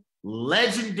 two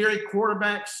legendary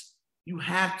quarterbacks, you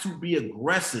have to be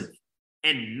aggressive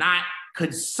and not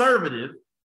conservative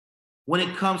when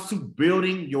it comes to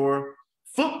building your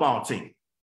football team.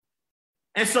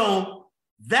 And so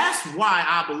that's why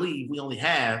I believe we only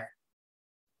have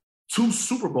 2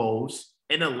 Super Bowls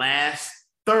in the last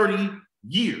 30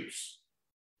 years.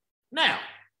 Now,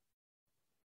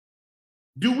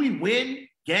 do we win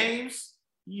games?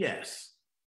 Yes.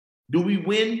 Do we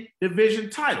win division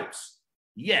titles?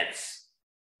 Yes.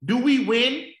 Do we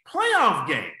win playoff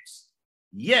games?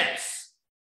 Yes.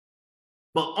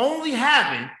 But only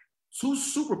having 2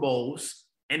 Super Bowls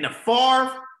in the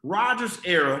Favre Rodgers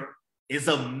era is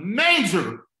a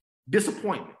major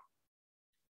disappointment.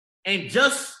 And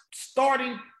just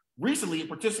starting recently and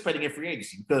participating in free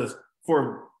agency, because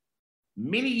for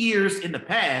many years in the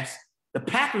past, the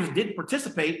Packers didn't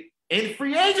participate in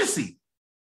free agency.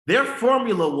 Their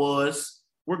formula was,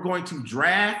 we're going to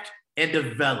draft and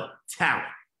develop talent.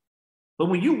 But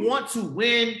when you want to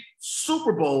win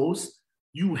Super Bowls,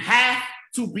 you have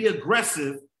to be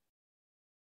aggressive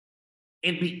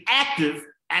and be active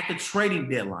at the trading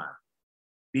deadline.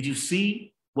 Did you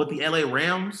see what the LA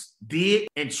Rams did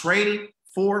in trading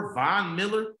for Von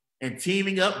Miller and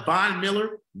teaming up Von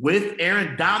Miller with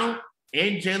Aaron Donald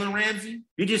and Jalen Ramsey?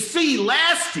 Did you see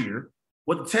last year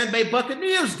what the Tampa Bay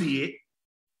Buccaneers did,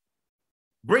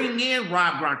 bringing in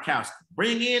Rob Gronkowski,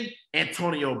 bringing in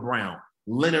Antonio Brown,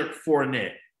 Leonard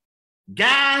Fournette,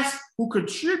 guys who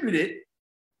contributed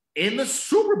in the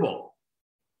Super Bowl,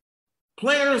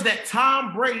 players that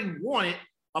Tom Brady wanted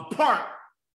a part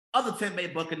of the Tampa Bay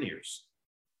Buccaneers.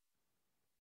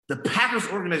 The Packers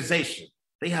organization,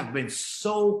 they have been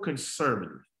so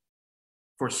conservative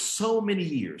for so many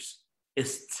years.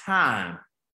 It's time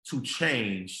to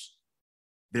change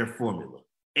their formula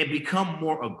and become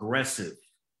more aggressive.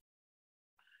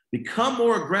 Become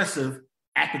more aggressive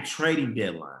at the trading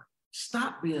deadline.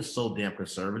 Stop being so damn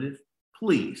conservative.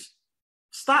 Please,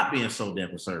 stop being so damn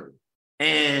conservative.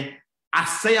 And I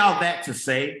say all that to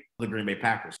say the Green Bay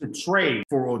Packers to trade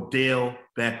for Odell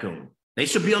Beckham. They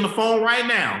should be on the phone right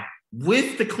now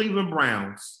with the Cleveland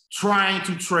Browns trying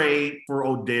to trade for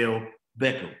Odell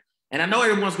Beckham. And I know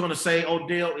everyone's going to say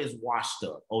Odell is washed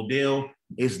up. Odell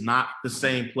is not the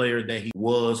same player that he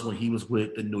was when he was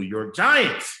with the New York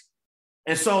Giants.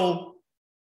 And so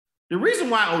the reason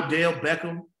why Odell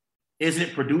Beckham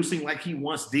isn't producing like he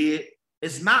once did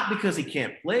is not because he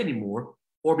can't play anymore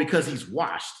or because he's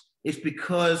washed. It's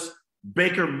because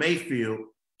Baker Mayfield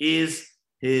is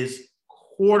his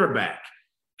quarterback.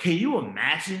 Can you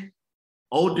imagine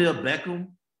Odell Beckham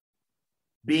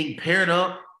being paired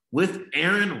up with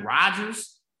Aaron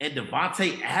Rodgers and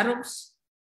Davante Adams?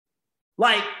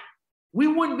 Like, we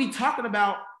wouldn't be talking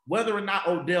about whether or not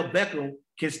Odell Beckham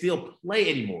can still play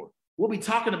anymore. We'll be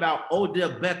talking about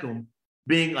Odell Beckham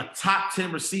being a top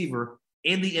 10 receiver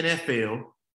in the NFL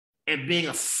and being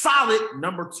a solid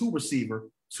number 2 receiver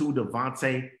to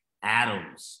Davante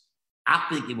Adams. I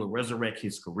think it would resurrect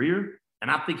his career,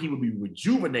 and I think he would be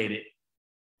rejuvenated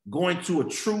going to a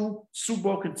true Super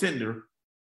Bowl contender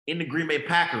in the Green Bay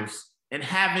Packers and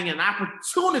having an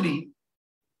opportunity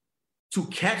to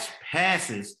catch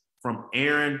passes from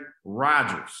Aaron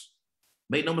Rodgers.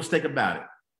 Make no mistake about it.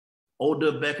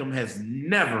 Odell Beckham has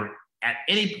never, at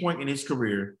any point in his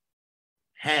career,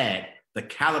 had the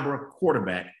caliber of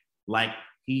quarterback like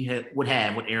he would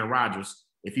have with Aaron Rodgers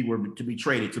if he were to be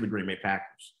traded to the Green Bay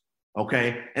Packers.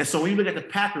 Okay? And so when you look at the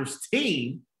Packers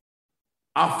team,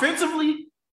 offensively,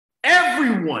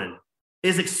 everyone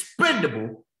is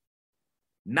expendable,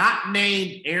 not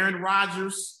named Aaron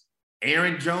Rodgers,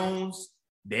 Aaron Jones,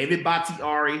 David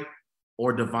Bakhtiari,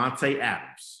 or Davante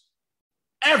Adams.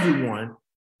 Everyone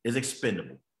is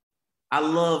expendable. I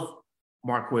love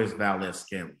Marquez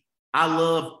Valdes-Scantling. I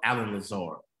love Allen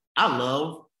Lazard. I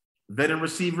love veteran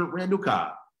receiver Randall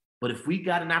Cobb. But if we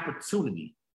got an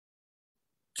opportunity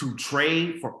to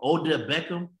trade for Odell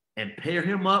Beckham and pair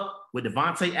him up with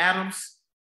Davante Adams,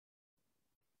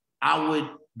 I would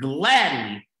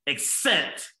gladly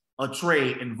accept a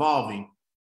trade involving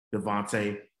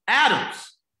Davante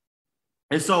Adams.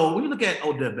 And so when you look at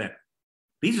Odell Beckham,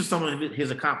 these are some of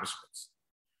his accomplishments.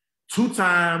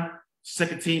 2-time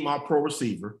second-team All-Pro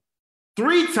receiver,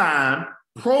 3-time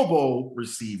Pro Bowl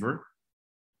receiver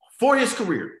for his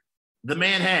career. The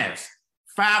man has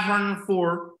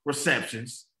 504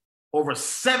 receptions, over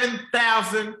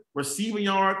 7,000 receiving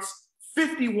yards,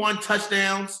 51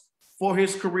 touchdowns for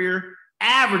his career,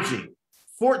 averaging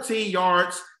 14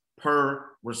 yards per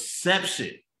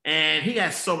reception. And he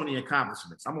has so many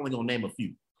accomplishments. I'm only going to name a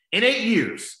few. In 8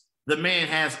 years, the man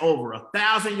has over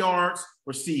 1,000 yards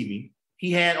receiving.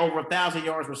 He had over 1,000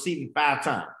 yards receiving 5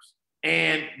 times.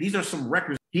 And these are some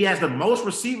records. He has the most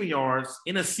receiving yards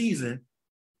in a season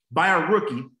by a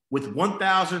rookie with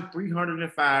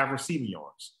 1,305 receiving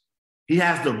yards. He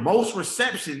has the most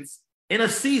receptions in a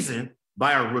season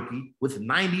by a rookie with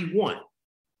 91.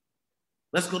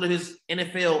 Let's go to his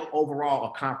NFL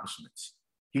overall accomplishments.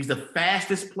 He's the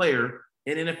fastest player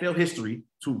in NFL history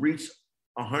to reach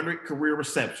 100 career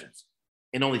receptions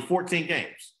in only 14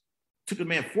 games. Took the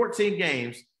man 14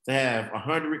 games to have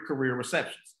 100 career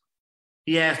receptions.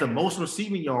 He has the most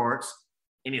receiving yards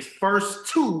in his first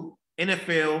 2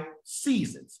 NFL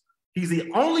seasons. He's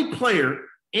the only player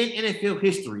in NFL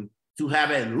history to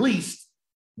have at least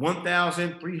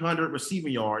 1,300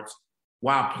 receiving yards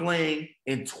while playing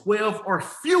in 12 or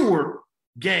fewer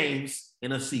games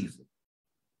in a season.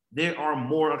 There are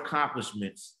more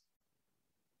accomplishments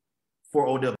for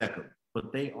Odell Beckham,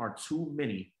 but they are too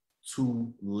many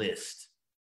to list.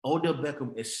 Odell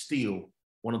Beckham is still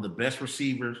one of the best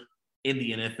receivers in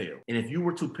the NFL. And if you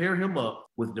were to pair him up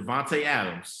with Davante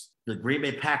Adams, the Green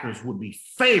Bay Packers would be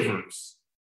favorites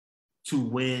to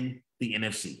win the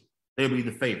NFC. They'll be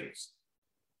the favorites,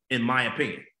 in my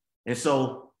opinion. And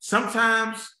so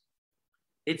sometimes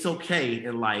it's okay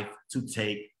in life to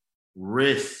take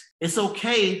risks. It's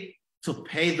okay to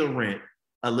pay the rent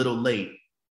a little late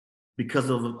because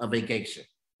of a vacation.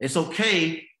 It's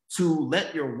okay to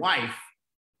let your wife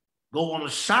go on a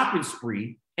shopping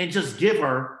spree and just give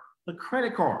her the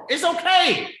credit card. It's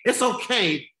okay. It's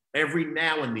okay every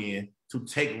now and then to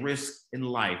take risks in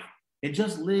life and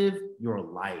just live your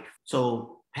life.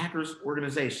 So Packers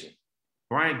organization,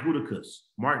 Brian Gutekunst,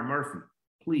 Mark Murphy,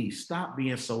 please stop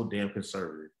being so damn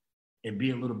conservative and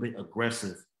be a little bit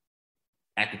aggressive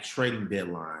at the trading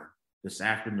deadline this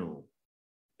afternoon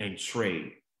and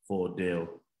trade for Odell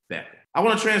Beckham. I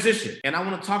want to transition and I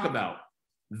want to talk about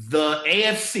the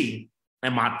AFC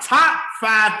and my top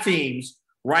 5 teams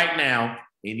right now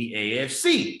in the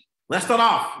AFC. Let's start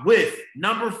off with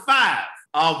number 5.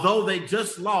 Although they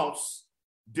just lost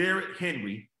Derrick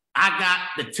Henry, I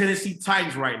got the Tennessee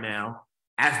Titans right now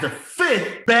as the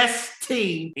 5th best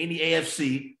team in the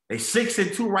AFC. They're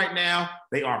 6-2 right now.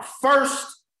 They are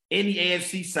first in the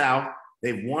AFC South.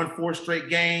 They've won 4 straight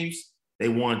games. They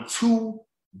won 2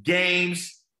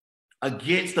 games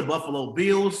against the Buffalo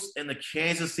Bills and the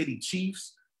Kansas City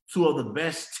Chiefs, 2 of the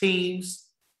best teams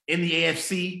in the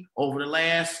AFC over the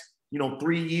last,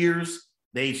 3 years.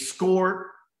 They've scored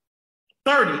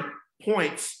 30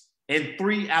 points in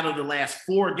 3 out of the last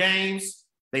 4 games.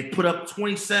 They put up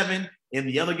 27 in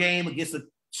the other game against the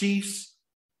Chiefs.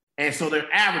 And so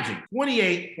they're averaging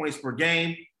 28 points per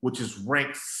game, which is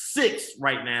ranked 6th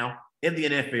right now in the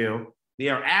NFL. They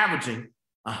are averaging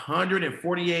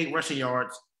 148 rushing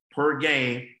yards per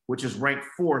game, which is ranked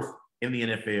 4th in the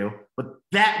NFL. But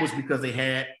that was because they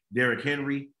had Derrick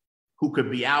Henry, who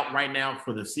could be out right now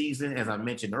for the season, as I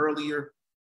mentioned earlier.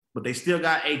 But they still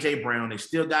got A.J. Brown. They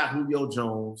still got Julio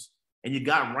Jones. And you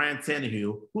got Ryan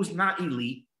Tannehill, who's not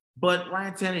elite, but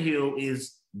Ryan Tannehill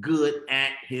is good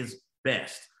at his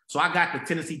best. So I got the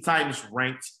Tennessee Titans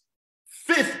ranked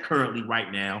 5th currently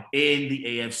right now in the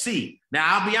AFC.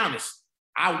 Now, I'll be honest.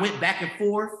 I went back and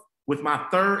forth with my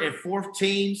 3rd and 4th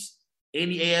teams in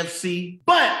the AFC,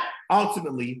 but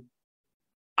ultimately,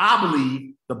 I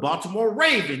believe the Baltimore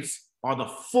Ravens are the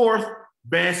 4th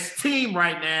best team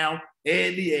right now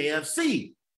in the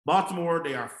AFC. Baltimore,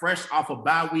 they are fresh off a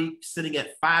bye week, sitting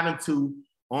at 5-2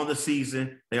 on the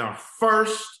season. They are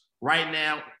first right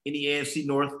now in the AFC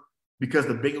North because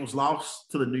the Bengals lost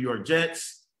to the New York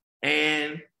Jets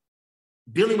and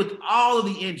dealing with all of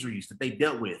the injuries that they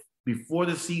dealt with before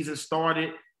the season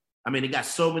started. I mean, they got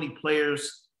so many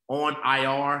players on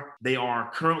IR. They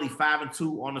are currently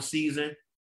 5-2 on the season,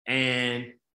 and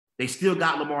they still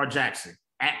got Lamar Jackson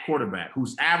at quarterback,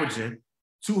 who's averaging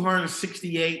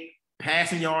 268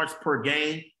 passing yards per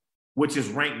game, which is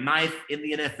ranked 9th in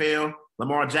the NFL.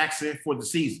 Lamar Jackson for the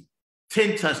season,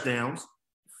 10 touchdowns,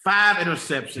 5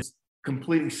 interceptions,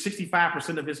 completing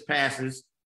 65% of his passes.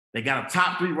 They got a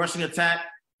top 3 rushing attack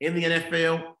in the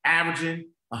NFL, averaging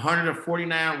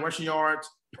 149 rushing yards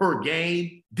per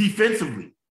game.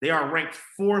 Defensively, they are ranked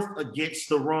 4th against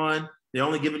the run. They're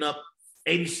only giving up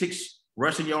 86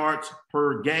 rushing yards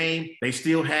per game. They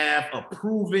still have a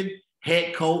proven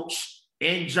head coach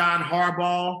in John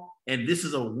Harbaugh, and this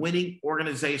is a winning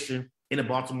organization in the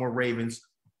Baltimore Ravens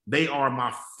They are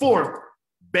my fourth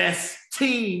best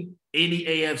team in the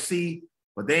AFC,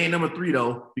 but they ain't number 3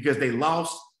 though, because they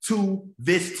lost to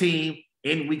this team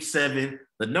in week 7.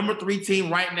 The number 3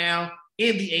 team right now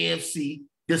in the AFC,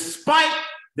 despite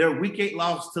their week 8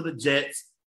 loss to the Jets,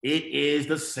 it is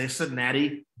the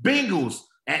Cincinnati Bengals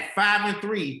at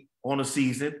 5-3 on the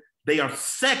season. They are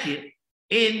second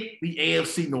in the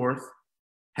AFC North.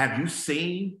 Have you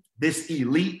seen this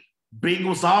elite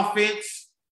Bengals offense?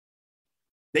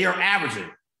 They are averaging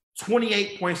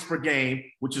 28 points per game,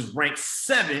 which is ranked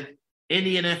 7th in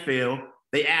the NFL.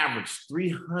 They average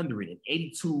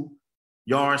 382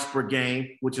 yards per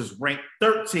game, which is ranked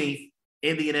 13th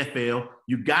in the NFL.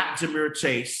 You got Ja'Marr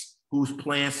Chase, who's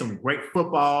playing some great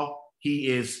football. He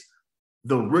is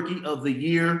the rookie of the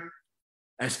year,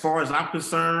 as far as I'm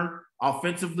concerned,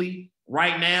 offensively.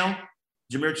 Right now,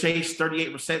 Ja'Marr Chase,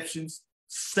 38 receptions,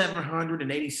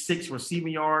 786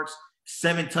 receiving yards,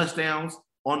 7 touchdowns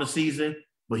on the season,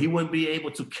 but he wouldn't be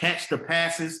able to catch the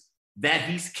passes that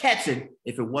he's catching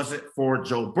if it wasn't for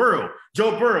Joe Burrow.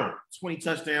 Joe Burrow, 20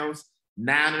 touchdowns,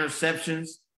 9 interceptions,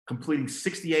 completing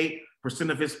 68%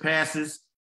 of his passes.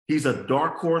 He's a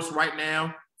dark horse right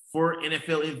now for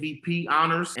NFL MVP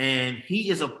honors, and he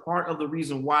is a part of the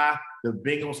reason why the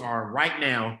Bengals are right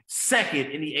now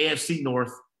second in the AFC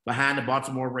North behind the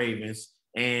Baltimore Ravens,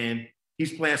 and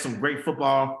he's playing some great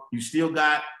football. You still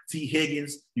got T.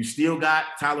 Higgins. You still got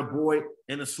Tyler Boyd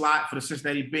in the slot for the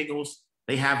Cincinnati Bengals.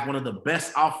 They have one of the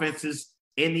best offenses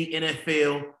in the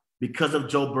NFL because of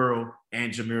Joe Burrow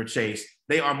and Ja'Marr Chase.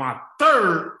 They are my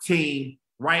third team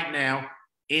right now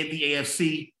in the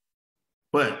AFC,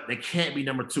 but they can't be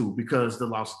number 2 because the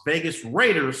Las Vegas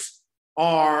Raiders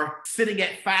are sitting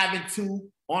at 5-2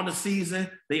 on the season.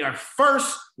 They are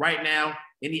first right now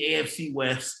in the AFC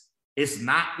West. It's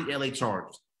not the LA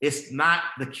Chargers. It's not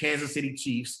the Kansas City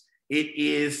Chiefs. It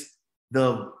is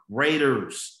the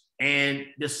Raiders. And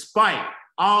despite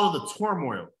all of the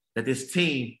turmoil that this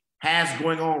team has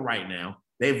going on right now,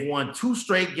 they've won 2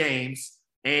 straight games,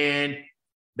 and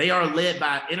they are led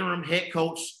by interim head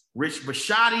coach Rich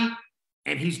Bisciotti,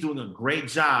 and he's doing a great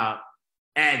job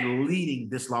at leading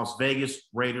this Las Vegas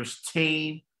Raiders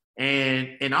team. And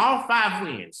in all 5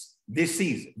 wins this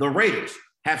season, the Raiders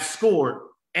have scored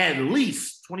at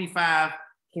least 25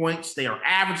 points. They are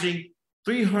averaging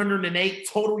 308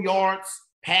 total yards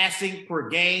passing per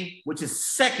game, which is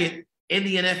second in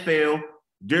the NFL.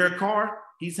 Derek Carr,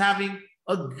 he's having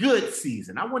a good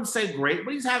season. I wouldn't say great,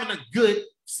 but he's having a good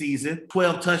season.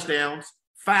 12 touchdowns,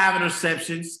 5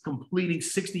 interceptions, completing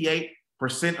 68%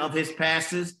 of his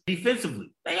passes.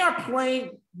 Defensively, they are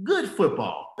playing good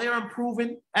football. They are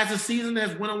improving as the season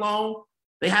has went along.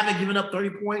 They haven't given up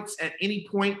 30 points at any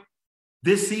point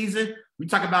this season. We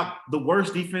talk about the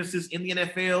worst defenses in the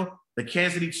NFL, the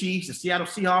Kansas City Chiefs, the Seattle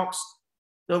Seahawks.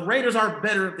 The Raiders are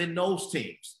better than those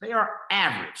teams. They are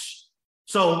average.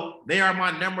 So they are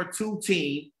my number 2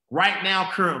 team right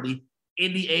now currently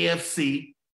in the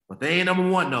AFC, but they ain't number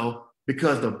 1 though,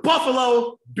 because the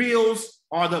Buffalo Bills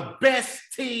are the best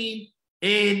team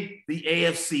in the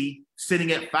AFC,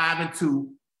 sitting at 5-2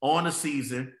 on the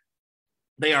season.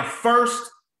 They are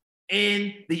first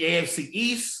in the AFC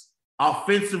East.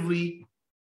 Offensively,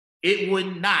 it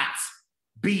would not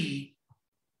be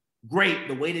great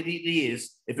the way that it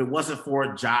is if it wasn't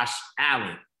for Josh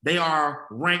Allen. They are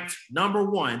ranked number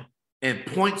 1 in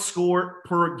points scored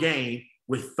per game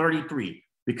with 33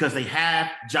 because they have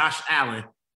Josh Allen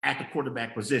at the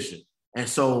quarterback position. And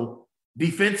so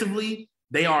defensively,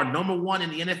 they are number 1 in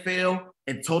the NFL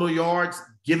in total yards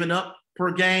given up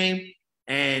per game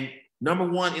and number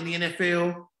 1 in the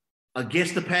NFL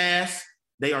against the pass.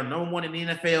 They are number 1 in the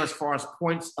NFL as far as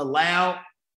points allowed.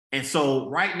 And so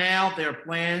right now they're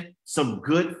playing some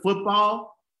good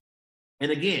football.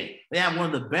 And again, they have one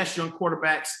of the best young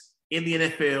quarterbacks in the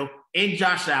NFL in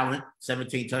Josh Allen,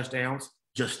 17 touchdowns,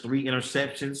 just 3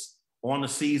 interceptions on the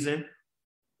season,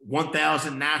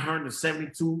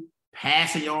 1,972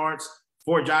 passing yards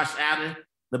for Josh Allen.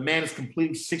 The man is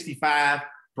completing 65%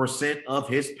 of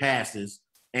his passes.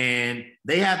 And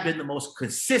they have been the most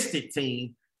consistent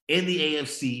team in the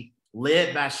AFC,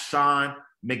 led by Sean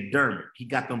McDermott. He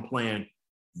got them playing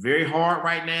very hard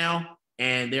right now,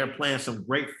 and they're playing some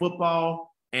great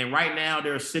football. And right now,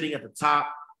 they're sitting at the top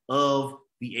of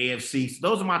the AFC. So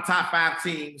those are my top 5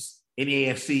 teams in the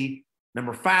AFC.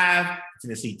 Number 5,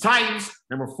 Tennessee Titans.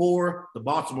 Number 4, the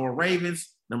Baltimore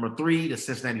Ravens. Number 3, the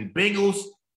Cincinnati Bengals.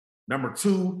 Number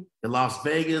 2, the Las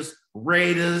Vegas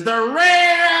Raiders. The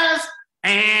Raiders!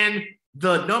 And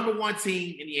the number 1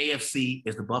 team in the AFC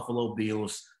is the Buffalo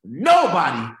Bills.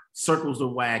 Nobody circles the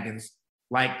wagons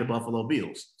like the Buffalo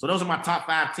Bills. So those are my top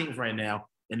 5 teams right now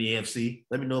in the AFC.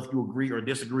 Let me know if you agree or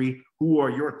disagree. Who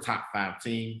are your top 5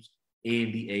 teams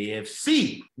in the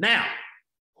AFC? Now,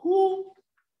 who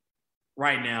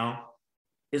right now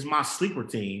is my sleeper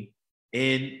team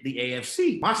in the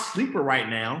AFC? My sleeper right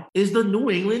now is the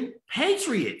New England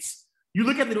Patriots. You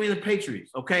look at the New England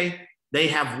Patriots, okay? They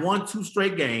have won 2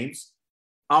 straight games,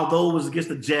 although it was against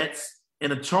the Jets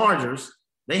and the Chargers.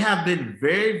 They have been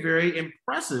very, very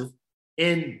impressive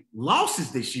in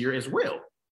losses this year as well.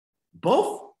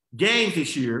 Both games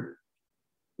this year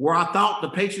where I thought the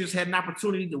Patriots had an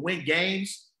opportunity to win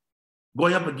games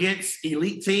going up against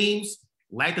elite teams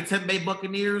like the Tampa Bay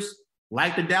Buccaneers,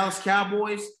 like the Dallas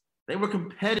Cowboys. They were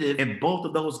competitive in both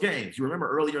of those games. You remember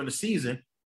earlier in the season,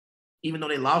 even though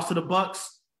they lost to the Bucs,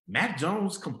 Mac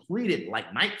Jones completed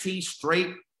like 19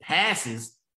 straight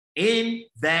passes in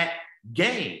that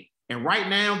game. And right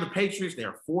now, the Patriots,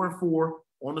 they're 4-4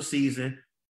 on the season.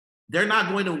 They're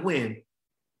not going to win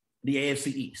the AFC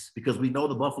East because we know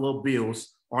the Buffalo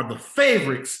Bills are the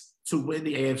favorites to win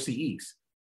the AFC East.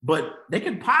 But they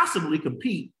can possibly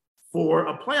compete for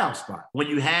a playoff spot. When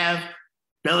you have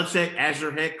Belichick as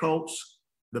your head coach,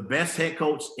 the best head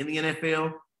coach in the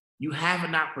NFL, you have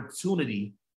an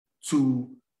opportunity to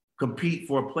compete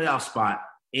for a playoff spot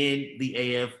in the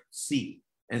AFC.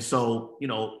 And so,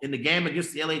 in the game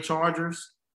against the LA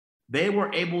Chargers, they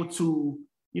were able to,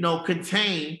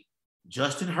 contain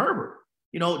Justin Herbert.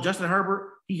 Justin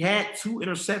Herbert, he had 2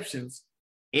 interceptions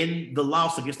in the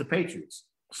loss against the Patriots.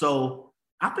 So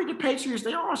I think the Patriots,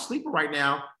 they are a sleeper right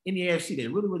now in the AFC. They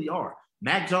really, really are.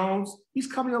 Mac Jones, he's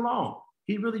coming along.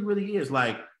 He really, really is.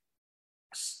 Like,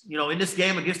 in this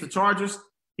game against the Chargers,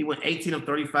 he went 18 of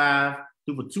 35,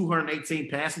 threw for 218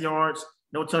 passing yards,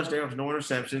 no touchdowns, no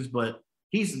interceptions, but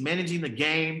he's managing the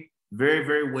game very,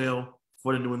 very well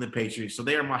for the New England Patriots. So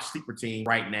they are my sleeper team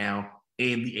right now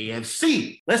in the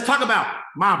AFC. Let's talk about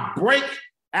my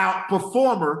breakout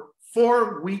performer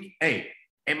for Week 8.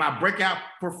 And my breakout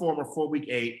performer for Week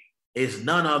 8 is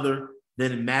none other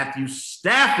than Matthew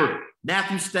Stafford.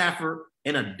 Matthew Stafford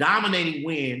in a dominating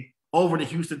win over the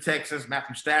Houston Texans.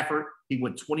 Matthew Stafford, he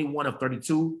went 21 of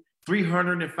 32,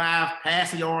 305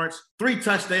 passing yards, 3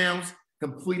 touchdowns,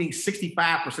 completing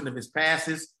 65% of his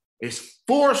passes. It's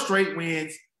 4 straight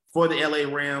wins for the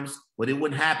LA Rams, but it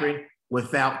wouldn't happen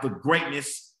without the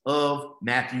greatness of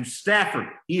Matthew Stafford.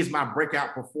 He is my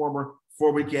breakout performer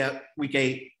for Week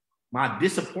 8. My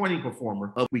disappointing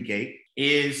performer of Week 8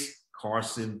 is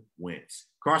Carson Wentz.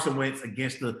 Carson Wentz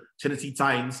against the Tennessee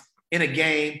Titans in a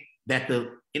game that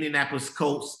the Indianapolis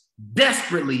Colts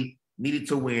desperately needed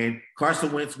to win.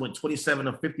 Carson Wentz went 27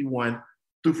 of 51,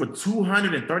 threw for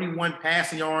 231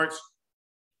 passing yards,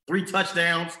 3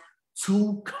 touchdowns,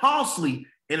 2 costly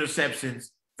interceptions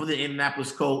for the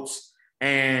Indianapolis Colts.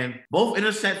 And both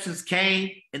interceptions came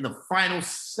in the final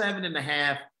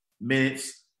 7.5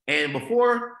 minutes. And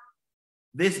before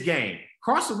this game,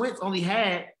 Carson Wentz only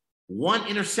had 1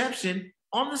 interception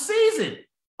on the season.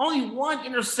 Only 1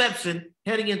 interception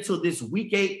heading into this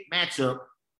Week 8 matchup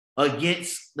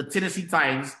against the Tennessee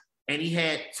Titans. And he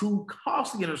had 2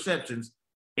 costly interceptions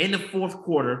in the fourth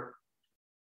quarter,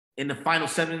 in the final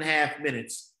 7.5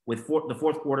 minutes, with the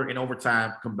fourth quarter and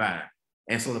overtime combined.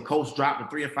 And so the Colts dropped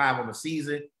to 3-5 on the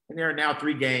season, and they are now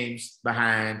 3 games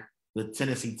behind the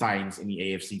Tennessee Titans in the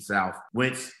AFC South.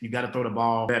 Wentz, you got to throw the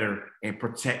ball better and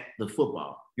protect the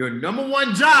football. Your number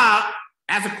 1 job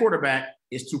as a quarterback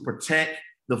is to protect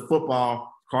the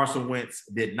football. Carson Wentz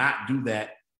did not do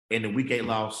that in the Week 8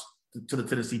 loss to the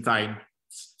Tennessee Titans.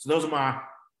 So those are my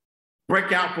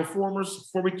breakout performers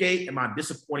for Week 8 and my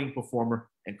disappointing performer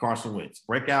in Carson Wentz.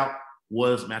 Breakout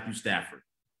was Matthew Stafford.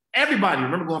 Everybody,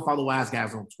 remember, go and follow Wise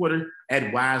Guys on Twitter at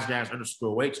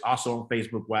WiseGuys_H. Also on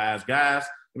Facebook, Wise Guys.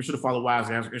 Be sure to follow Wise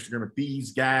Guys on Instagram at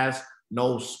These Guys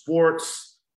Know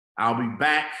Sports. I'll be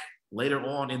back later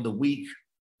on in the week,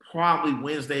 probably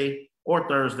Wednesday or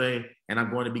Thursday, and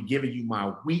I'm going to be giving you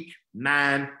my Week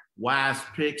 9 Wise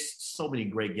picks. So many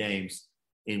great games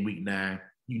in Week 9.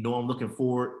 You know I'm looking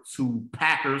forward to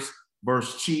Packers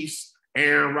versus Chiefs,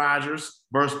 Aaron Rodgers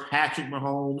versus Patrick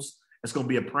Mahomes. It's going to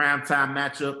be a primetime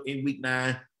matchup in Week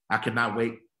 9. I cannot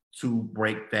wait to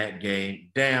break that game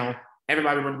down.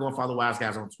 Everybody remember, go and follow Wise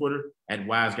Guys on Twitter at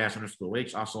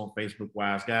WiseGuys_H. Also on Facebook,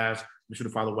 Wise Guys. Be sure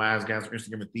to follow Wise Guys on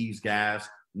Instagram at These Guys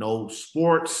Know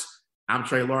Sports. I'm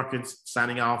Trey Larkins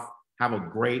signing off. Have a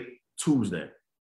great Tuesday.